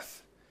Mother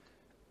Death.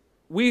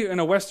 We, in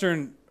a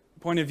Western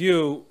point of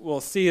view,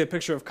 will see a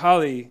picture of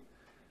Kali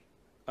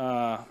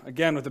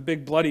again with a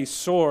big bloody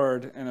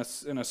sword and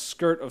a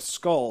skirt of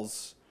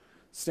skulls,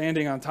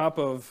 standing on top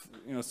of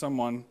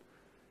someone,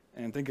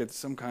 and think it's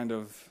some kind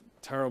of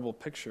terrible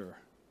picture.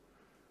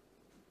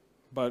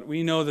 But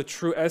we know the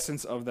true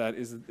essence of that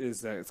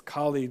is that it's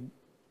Kali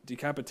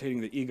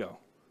decapitating the ego,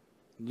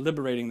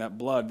 liberating that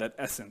blood, that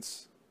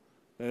essence,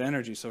 that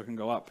energy, so it can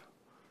go up.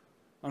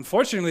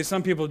 Unfortunately,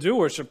 some people do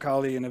worship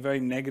Kali in a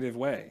very negative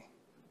way.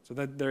 So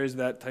that there is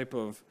that type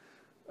of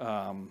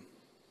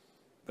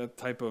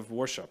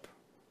worship.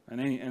 In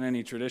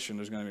any tradition,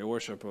 there's going to be a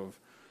worship of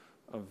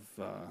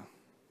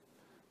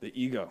the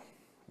ego,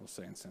 we'll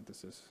say in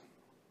synthesis.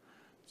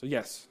 So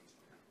yes.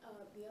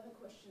 The other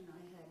question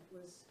I had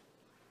was,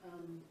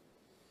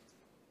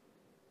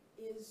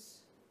 is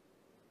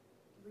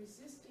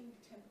resisting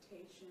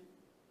temptation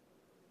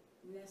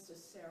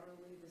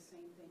necessarily the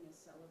same thing as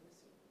celibacy?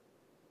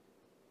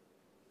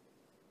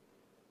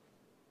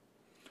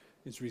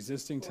 Is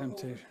resisting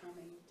temptation.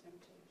 Overcoming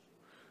temptation.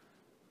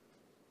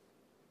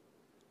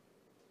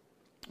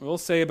 We'll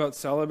say about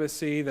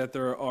celibacy that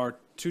there are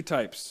two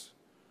types.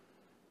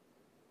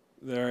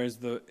 There is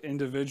the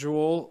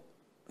individual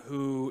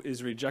who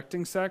is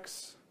rejecting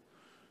sex,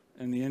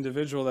 and the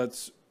individual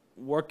that's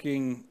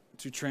working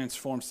to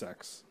transform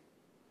sex.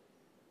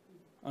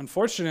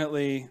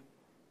 Unfortunately,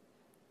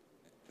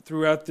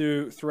 throughout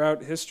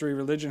history,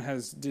 religion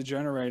has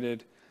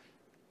degenerated,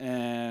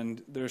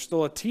 and there's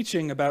still a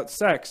teaching about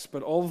sex,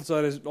 but all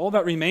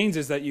that remains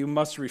is that you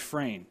must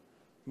refrain,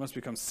 you must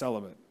become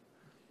celibate.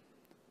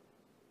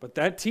 But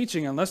that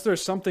teaching, unless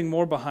there's something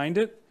more behind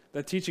it,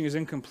 that teaching is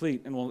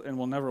incomplete and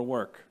will never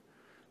work.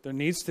 There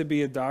needs to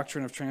be a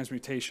doctrine of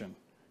transmutation.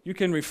 You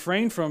can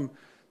refrain from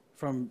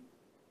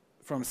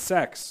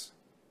sex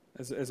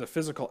as a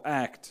physical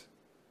act,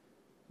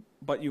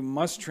 but you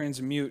must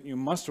transmute, you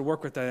must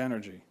work with that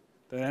energy.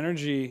 That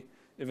energy,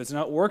 if it's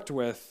not worked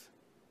with,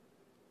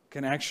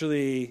 can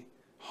actually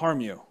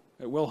harm you.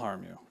 It will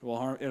harm you.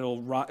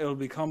 It'll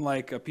become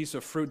like a piece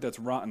of fruit that's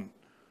rotten.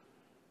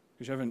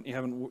 Because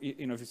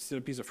if you sit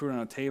a piece of fruit on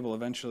a table,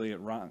 eventually it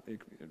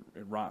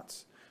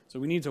rots. So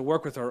we need to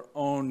work with our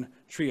own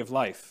tree of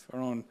life, our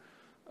own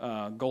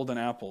golden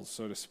apples,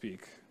 so to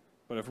speak.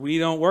 But if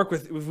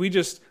we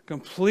just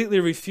completely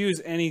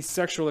refuse any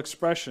sexual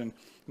expression,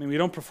 we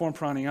don't perform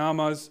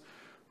pranayamas,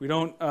 we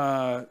don't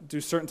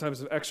do certain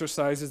types of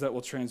exercises that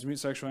will transmute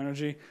sexual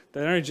energy,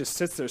 that energy just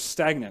sits there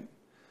stagnant,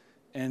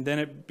 and then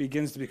it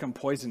begins to become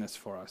poisonous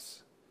for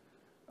us.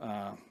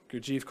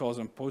 Gurdjieff calls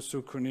them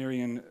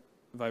post-Cornerian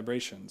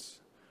vibrations,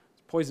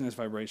 poisonous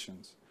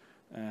vibrations,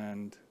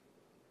 and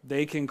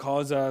they can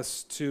cause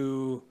us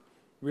to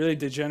really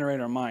degenerate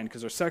our mind,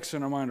 because our sex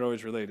and our mind are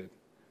always related.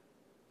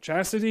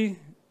 Chastity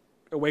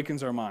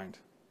awakens our mind.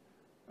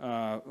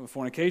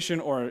 Fornication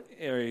or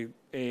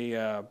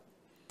a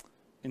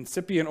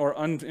incipient or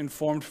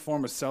uninformed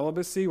form of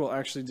celibacy will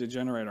actually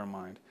degenerate our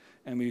mind,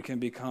 and we can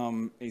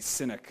become a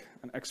cynic,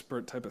 an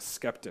expert type of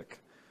skeptic.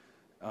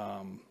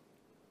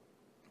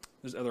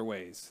 There's other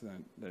ways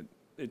that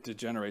it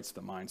degenerates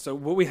the mind. So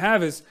what we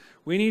have is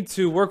we need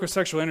to work with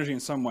sexual energy in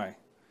some way.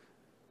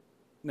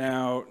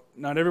 Now,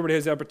 not everybody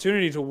has the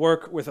opportunity to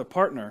work with a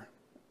partner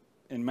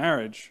in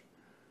marriage,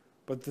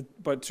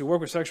 but to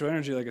work with sexual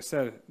energy, like I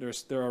said,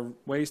 there are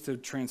ways to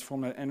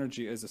transform that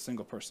energy as a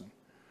single person.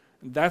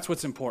 And that's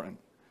what's important,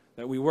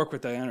 that we work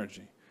with that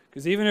energy.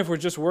 Because even if we're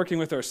just working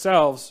with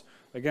ourselves,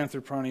 again,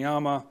 through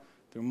pranayama,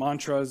 through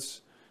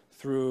mantras,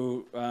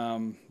 through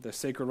the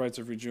sacred rites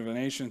of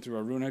rejuvenation, through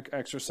our runic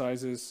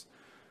exercises,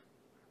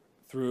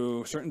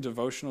 through certain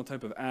devotional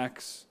type of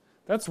acts,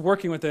 that's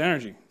working with the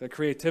energy, that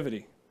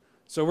creativity.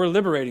 So we're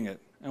liberating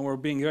it, and we're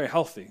being very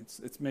healthy.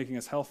 It's making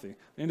us healthy.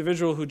 The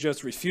individual who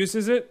just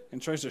refuses it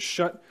and tries to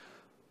shut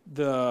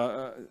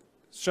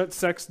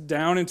sex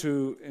down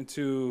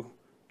into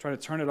try to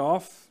turn it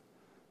off,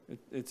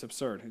 it's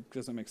absurd. It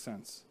doesn't make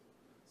sense.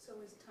 So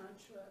is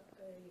Tantra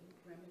a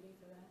remedy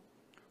for that?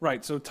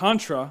 Right, so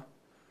Tantra,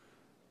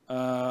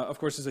 of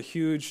course, is a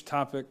huge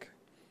topic.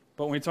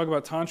 But when we talk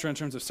about Tantra in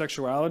terms of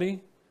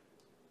sexuality,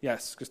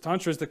 yes, because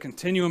Tantra is the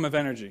continuum of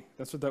energy.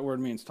 That's what that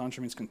word means.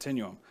 Tantra means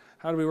continuum.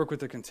 How do we work with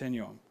the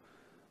continuum?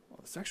 Well,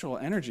 the sexual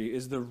energy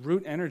is the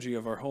root energy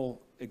of our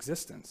whole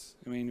existence.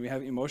 We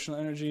have emotional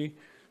energy,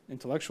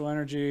 intellectual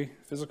energy,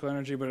 physical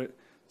energy, but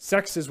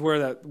sex is where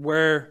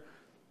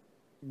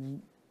it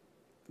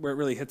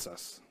really hits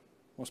us.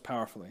 most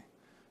powerfully.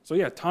 So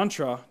yeah,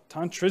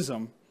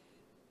 tantrism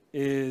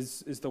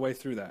is the way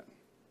through that.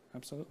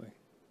 Absolutely.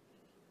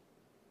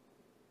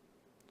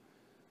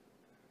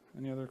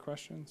 Any other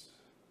questions?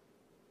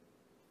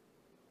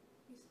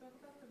 You spoke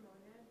about the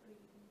monad, but you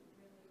didn't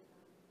really,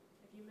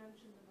 you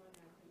mentioned the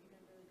monad, but you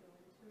didn't really go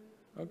into it.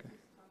 Okay.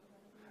 Just talk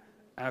about it a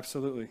little bit?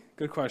 Absolutely.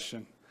 Good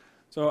question.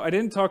 So I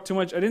didn't talk too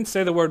much. I didn't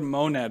say the word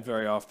monad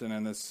very often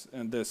in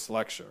this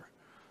lecture.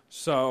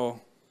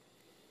 So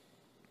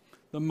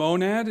the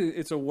monad,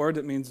 it's a word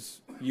that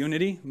means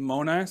unity,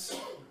 monas,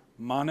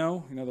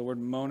 mono. You know, the word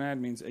monad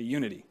means a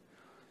unity.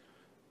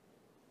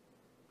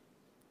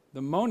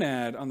 The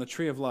monad on the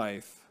tree of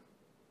life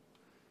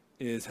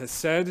is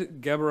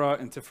Hesed, Geburah,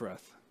 and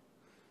Tifereth.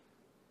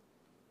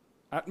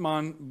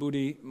 Atman,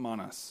 Buddhi,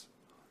 Manas.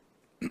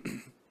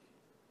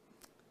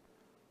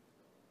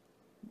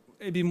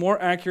 It'd be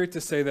more accurate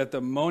to say that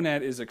the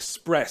monad is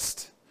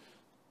expressed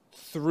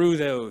through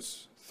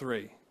those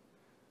three,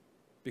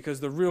 because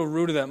the real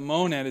root of that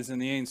monad is in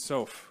the Ein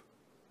Sof.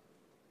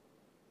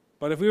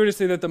 But if we were to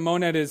say that the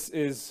monad is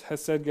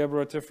Hesed,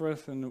 Geburah,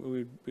 Tifereth, then it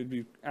would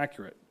be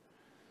accurate.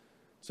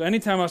 So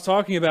anytime I was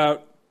talking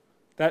about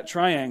that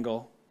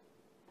triangle,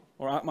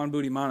 or Atman,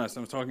 Buddhi, Manas,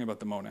 I'm talking about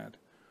the monad.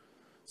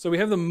 So we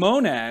have the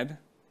monad,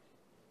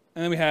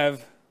 and then we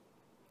have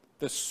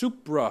the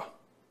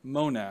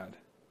supra-monad,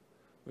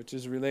 which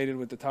is related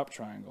with the top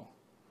triangle.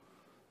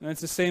 And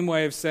it's the same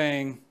way of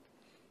saying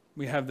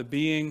we have the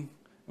being,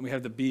 and we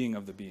have the being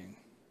of the being.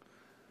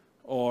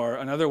 Or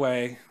another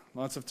way,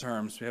 lots of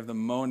terms, we have the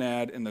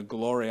monad and the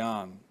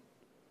glorion,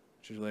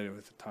 which is related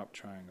with the top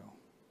triangle.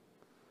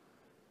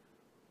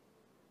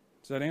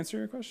 Does that answer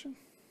your question?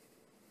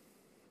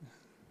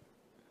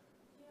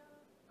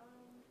 I'm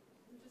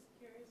just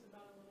curious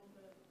about a little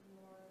bit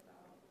more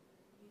about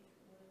each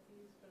one of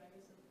these, but I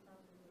guess it's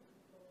probably a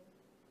full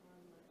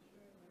lecture.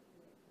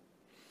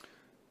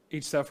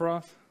 Each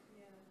Sephiroth?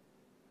 Yeah.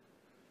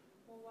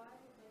 Well, why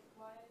is it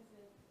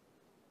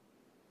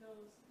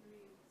those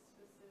three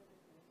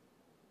specifically?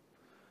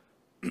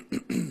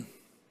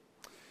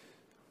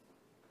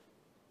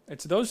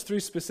 It's those three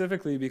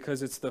specifically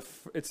because it's the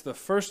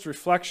first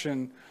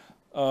reflection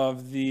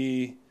of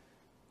the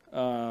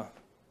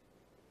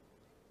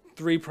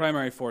three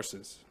primary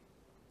forces.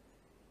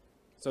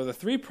 So the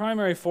three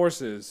primary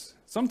forces,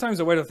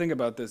 sometimes a way to think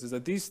about this is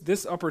that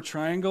this upper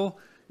triangle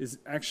is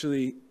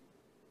actually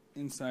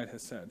inside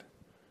Hesed.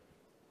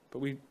 But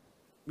we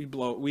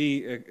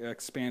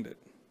expand it.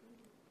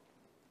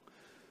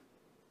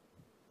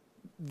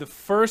 The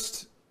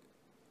first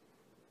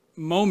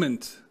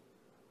moment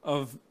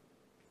of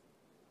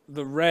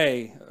the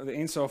ray, the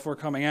Ein Sof we're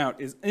coming out,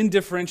 is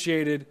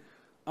indifferentiated,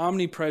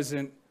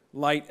 omnipresent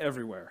light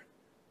everywhere.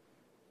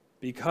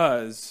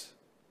 Because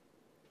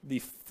the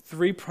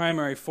three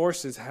primary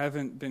forces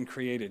haven't been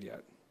created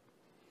yet.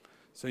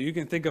 So you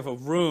can think of a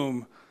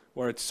room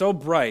where it's so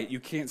bright you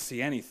can't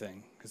see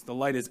anything, because the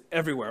light is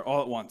everywhere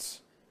all at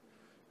once.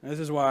 And this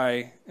is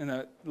why in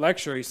a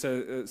lecture he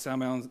says,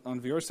 Salman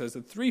Anvior says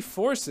that three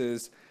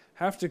forces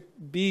have to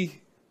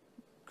be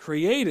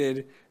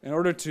created in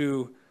order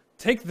to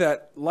take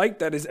that light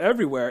that is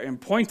everywhere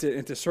and point it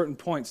into certain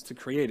points to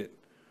create it.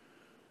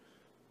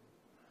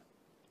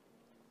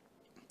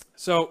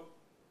 So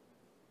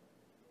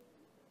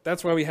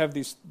that's why we have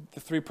the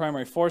three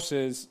primary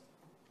forces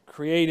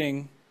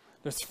creating.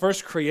 The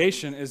first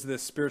creation is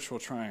this spiritual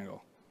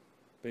triangle,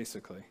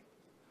 basically.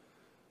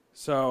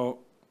 So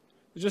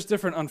there's just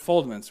different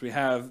unfoldments. We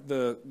have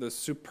the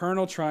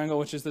supernal triangle,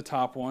 which is the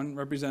top one,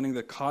 representing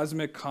the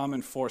cosmic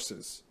common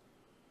forces.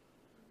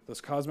 Those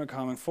cosmic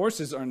common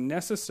forces are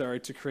necessary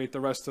to create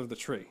the rest of the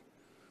tree.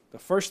 The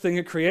first thing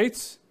it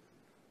creates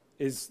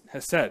is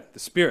Hesed, the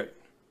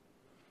spirit.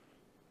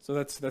 So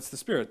that's the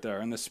spirit there.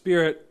 And the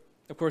spirit,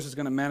 of course, is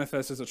going to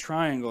manifest as a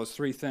triangle as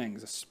three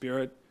things: a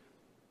spirit,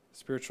 a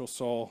spiritual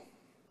soul,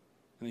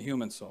 and a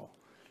human soul.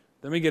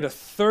 Then we get a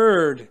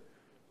third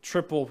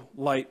triple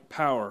light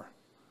power.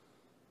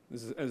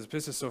 This is, as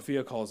Pistis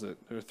Sophia calls it,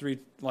 there are three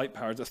light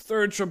powers. A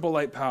third triple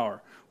light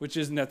power, which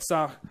is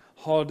Netzach,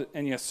 Hod,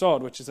 and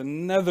Yesod, which is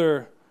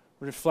another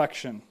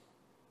reflection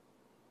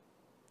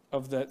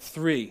of that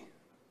three.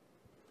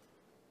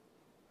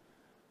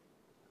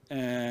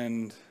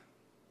 And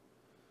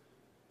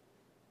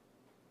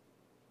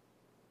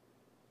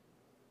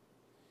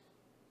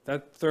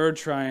that third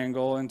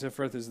triangle in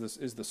Tifereth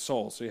is the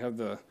soul. So you have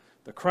the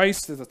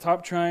Christ as the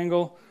top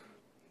triangle,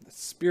 the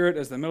Spirit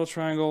as the middle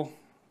triangle.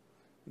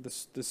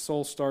 The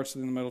soul starts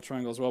in the middle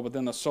triangle as well, but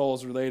then the soul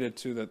is related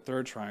to the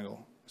third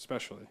triangle,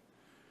 especially.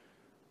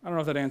 I don't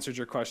know if that answered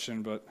your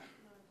question, but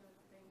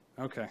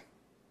okay,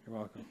 you're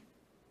welcome.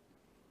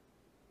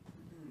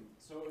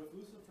 So if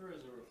Lucifer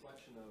is a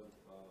reflection of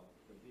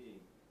the being,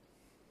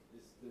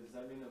 does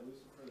that mean that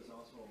Lucifer is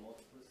also a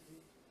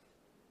multiplicity?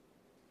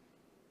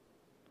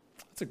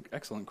 That's an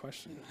excellent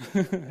question.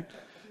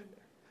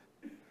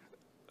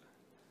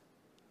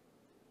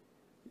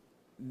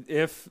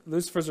 If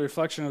Lucifer is a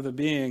reflection of the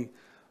being,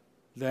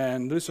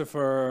 then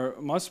Lucifer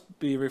must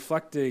be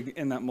reflecting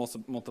in that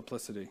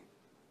multiplicity.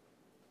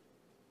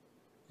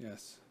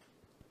 Yes.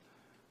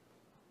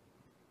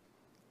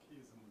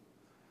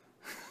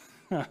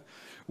 Keys.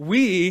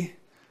 We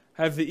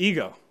have the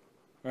ego,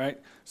 right?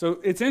 So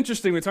it's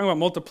interesting. We're talking about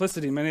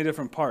multiplicity, many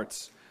different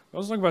parts. We're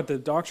also talking about the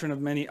doctrine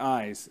of many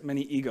eyes,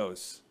 many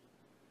egos.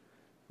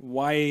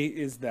 Why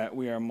is that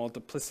we are a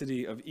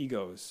multiplicity of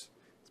egos?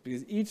 It's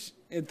because each,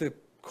 at the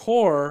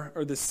core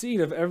or the seed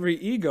of every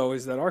ego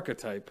is that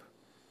archetype.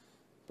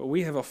 But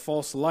we have a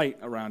false light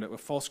around it, a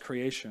false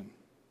creation.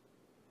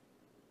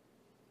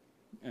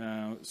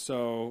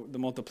 So the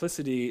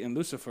multiplicity in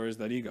Lucifer is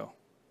that ego.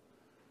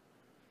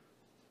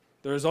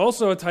 There is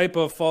also a type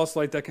of false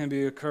light that can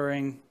be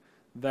occurring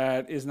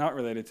that is not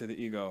related to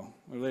the ego,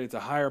 related to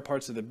higher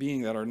parts of the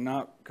being that are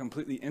not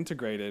completely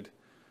integrated,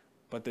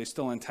 but they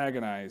still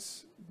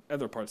antagonize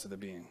other parts of the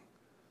being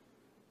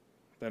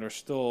that are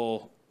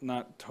still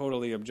not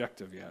totally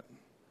objective yet.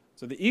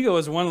 So the ego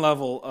is one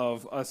level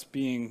of us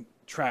being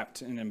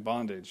trapped and in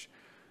bondage.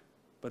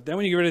 But then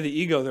when you get rid of the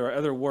ego, there are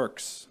other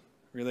works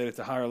related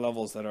to higher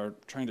levels that are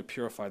trying to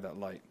purify that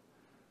light.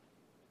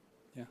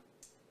 Yeah?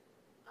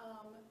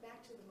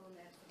 Back to the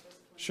monad for just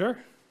one. Sure.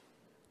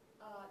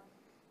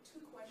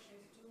 Two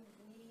questions. Do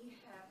we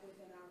have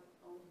within our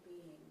own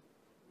being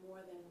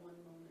more than one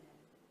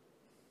monad?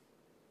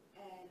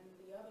 And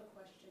the other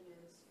question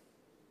is,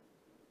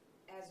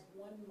 as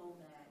one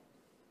monad,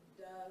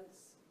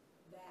 does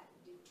that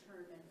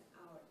determine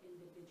our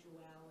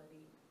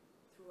individuality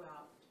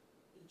throughout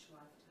each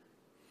lifetime?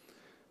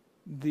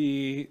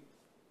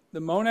 The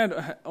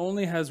monad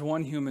only has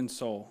one human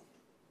soul.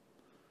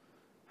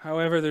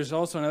 However, there's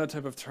also another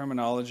type of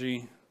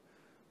terminology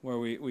where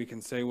we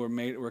can say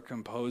we're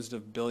composed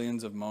of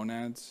billions of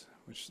monads,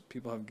 which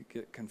people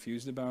get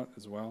confused about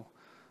as well.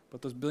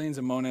 But those billions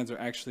of monads are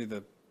actually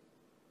the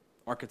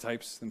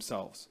archetypes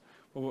themselves.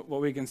 What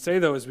we can say,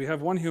 though, is we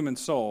have one human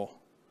soul,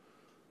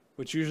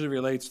 which usually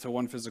relates to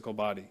one physical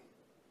body.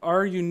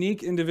 Our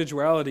unique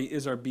individuality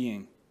is our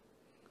being,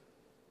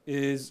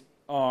 is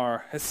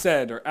our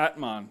Hesed or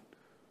Atman.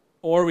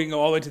 Or we can go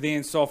all the way to the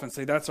Ein Sof and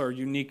say that's our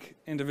unique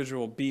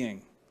individual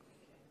being.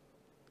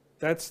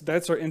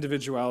 That's our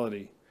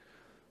individuality.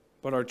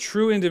 But our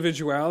true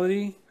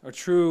individuality, our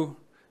true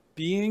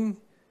being,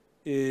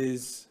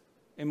 is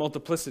a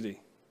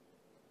multiplicity,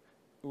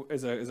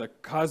 is a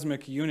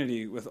cosmic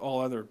unity with all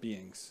other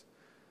beings.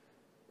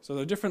 So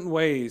there are different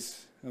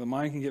ways, and the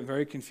mind can get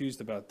very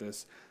confused about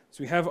this.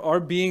 So we have our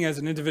being as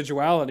an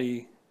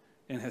individuality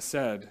in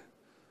Hesed.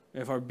 We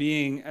have our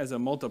being as a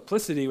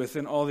multiplicity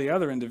within all the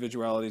other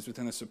individualities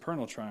within the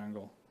supernal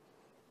triangle,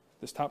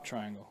 this top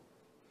triangle.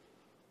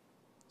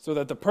 So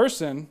that the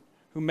person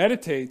who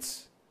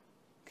meditates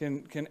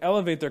can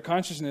elevate their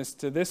consciousness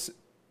to this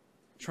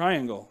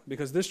triangle,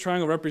 because this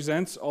triangle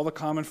represents all the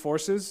common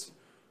forces.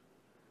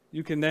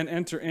 You can then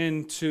enter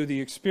into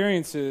the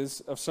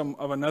experiences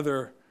of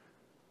another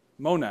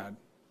monad.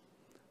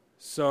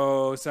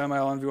 So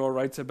Samael Aun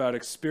writes about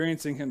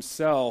experiencing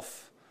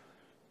himself.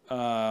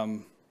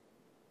 I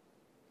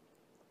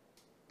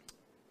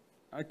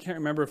can't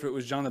remember if it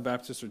was John the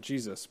Baptist or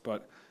Jesus,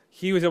 but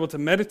he was able to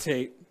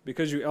meditate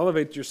because you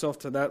elevate yourself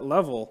to that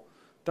level.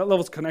 That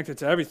level is connected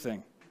to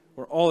everything,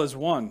 where all is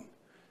one.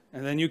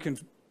 And then you can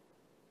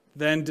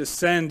then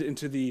descend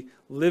into the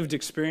lived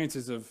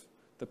experiences of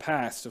the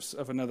past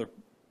of another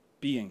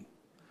being.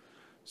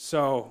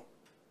 So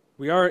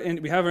we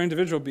have our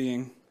individual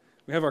being,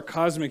 we have our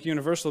cosmic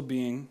universal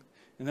being,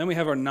 and then we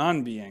have our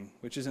non-being,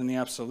 which is in the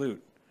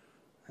absolute.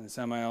 And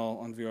Samael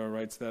Aun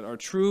writes that our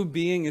true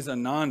being is a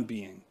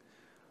non-being.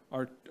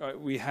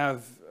 We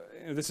have,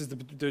 this is the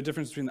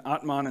difference between the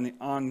Atman and the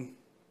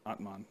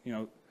Atman.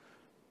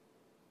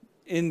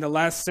 In the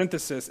last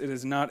synthesis, it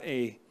is not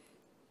a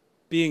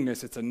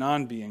beingness, it's a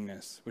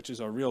non-beingness, which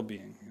is our real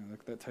being.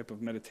 Like that type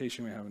of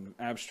meditation we have in an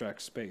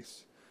abstract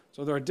space.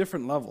 So there are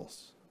different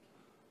levels.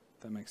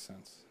 If that makes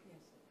sense. Yes,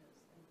 it does.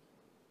 Thank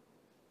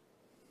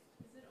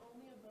you. Is it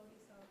only a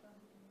bodhisattva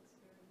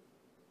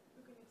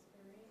who can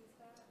experience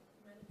that,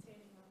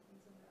 meditating on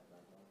things on that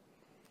level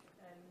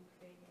and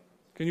being able to?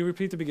 Can you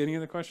repeat the beginning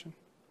of the question?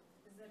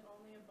 Is it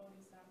only a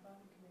bodhisattva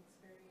who can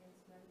experience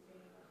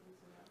meditating on things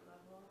on that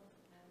level?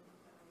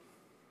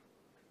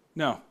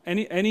 No.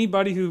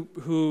 Anybody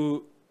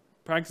who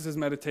practices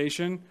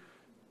meditation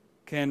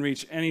can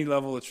reach any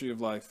level of Tree of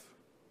Life.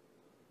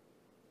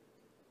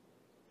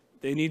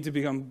 They need to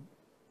become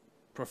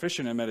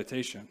proficient in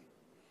meditation.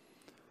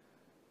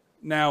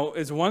 Now,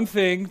 it's one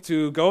thing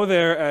to go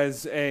there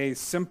as a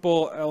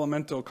simple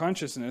elemental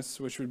consciousness,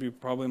 which would be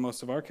probably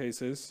most of our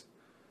cases.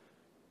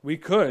 We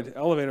could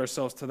elevate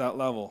ourselves to that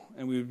level,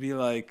 and we would be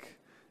like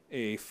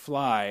a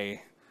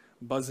fly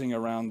buzzing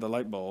around the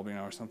light bulb,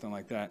 or something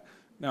like that.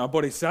 Now, a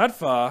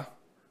bodhisattva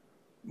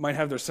might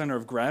have their center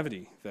of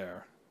gravity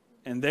there,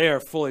 and they are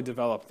fully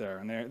developed there,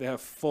 and they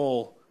have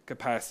full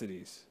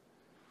capacities.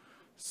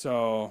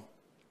 So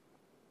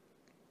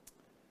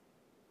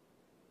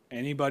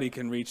anybody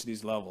can reach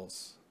these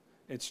levels.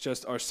 It's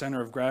just our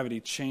center of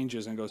gravity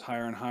changes and goes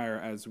higher and higher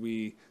as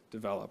we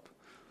develop.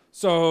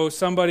 So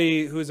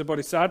somebody who is a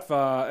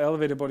bodhisattva,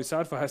 elevated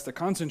bodhisattva, has to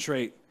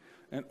concentrate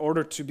in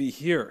order to be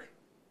here.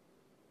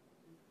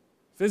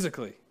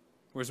 physically,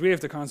 whereas we have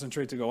to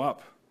concentrate to go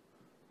up.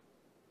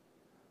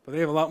 But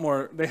they have a lot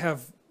more, they have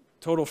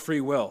total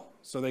free will,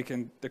 so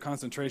the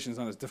concentration is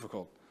not as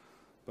difficult.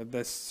 But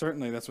that's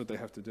what they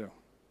have to do.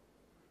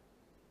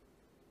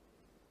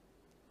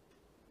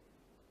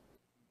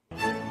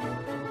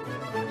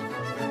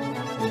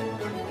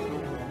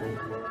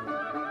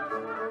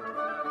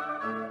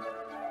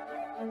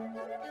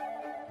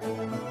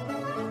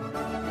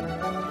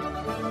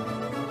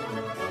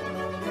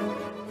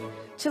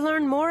 To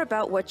learn more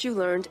about what you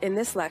learned in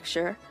this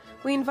lecture,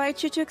 we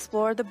invite you to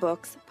explore the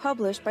books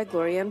published by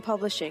Glorian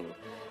Publishing,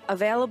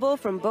 available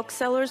from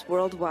booksellers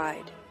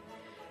worldwide.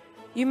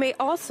 You may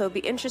also be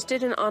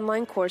interested in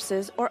online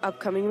courses or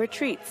upcoming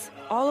retreats,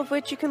 all of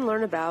which you can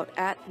learn about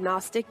at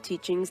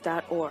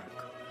GnosticTeachings.org.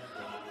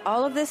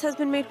 All of this has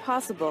been made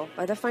possible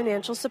by the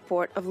financial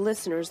support of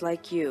listeners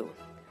like you.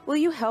 Will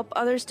you help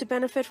others to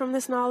benefit from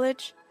this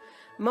knowledge?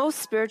 Most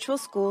spiritual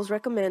schools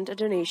recommend a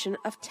donation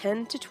of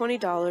 $10 to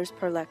 $20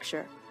 per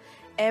lecture.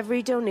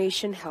 Every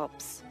donation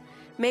helps.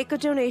 Make a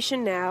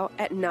donation now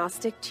at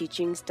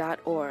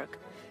GnosticTeachings.org.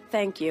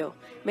 Thank you.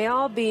 May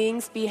all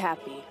beings be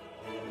happy.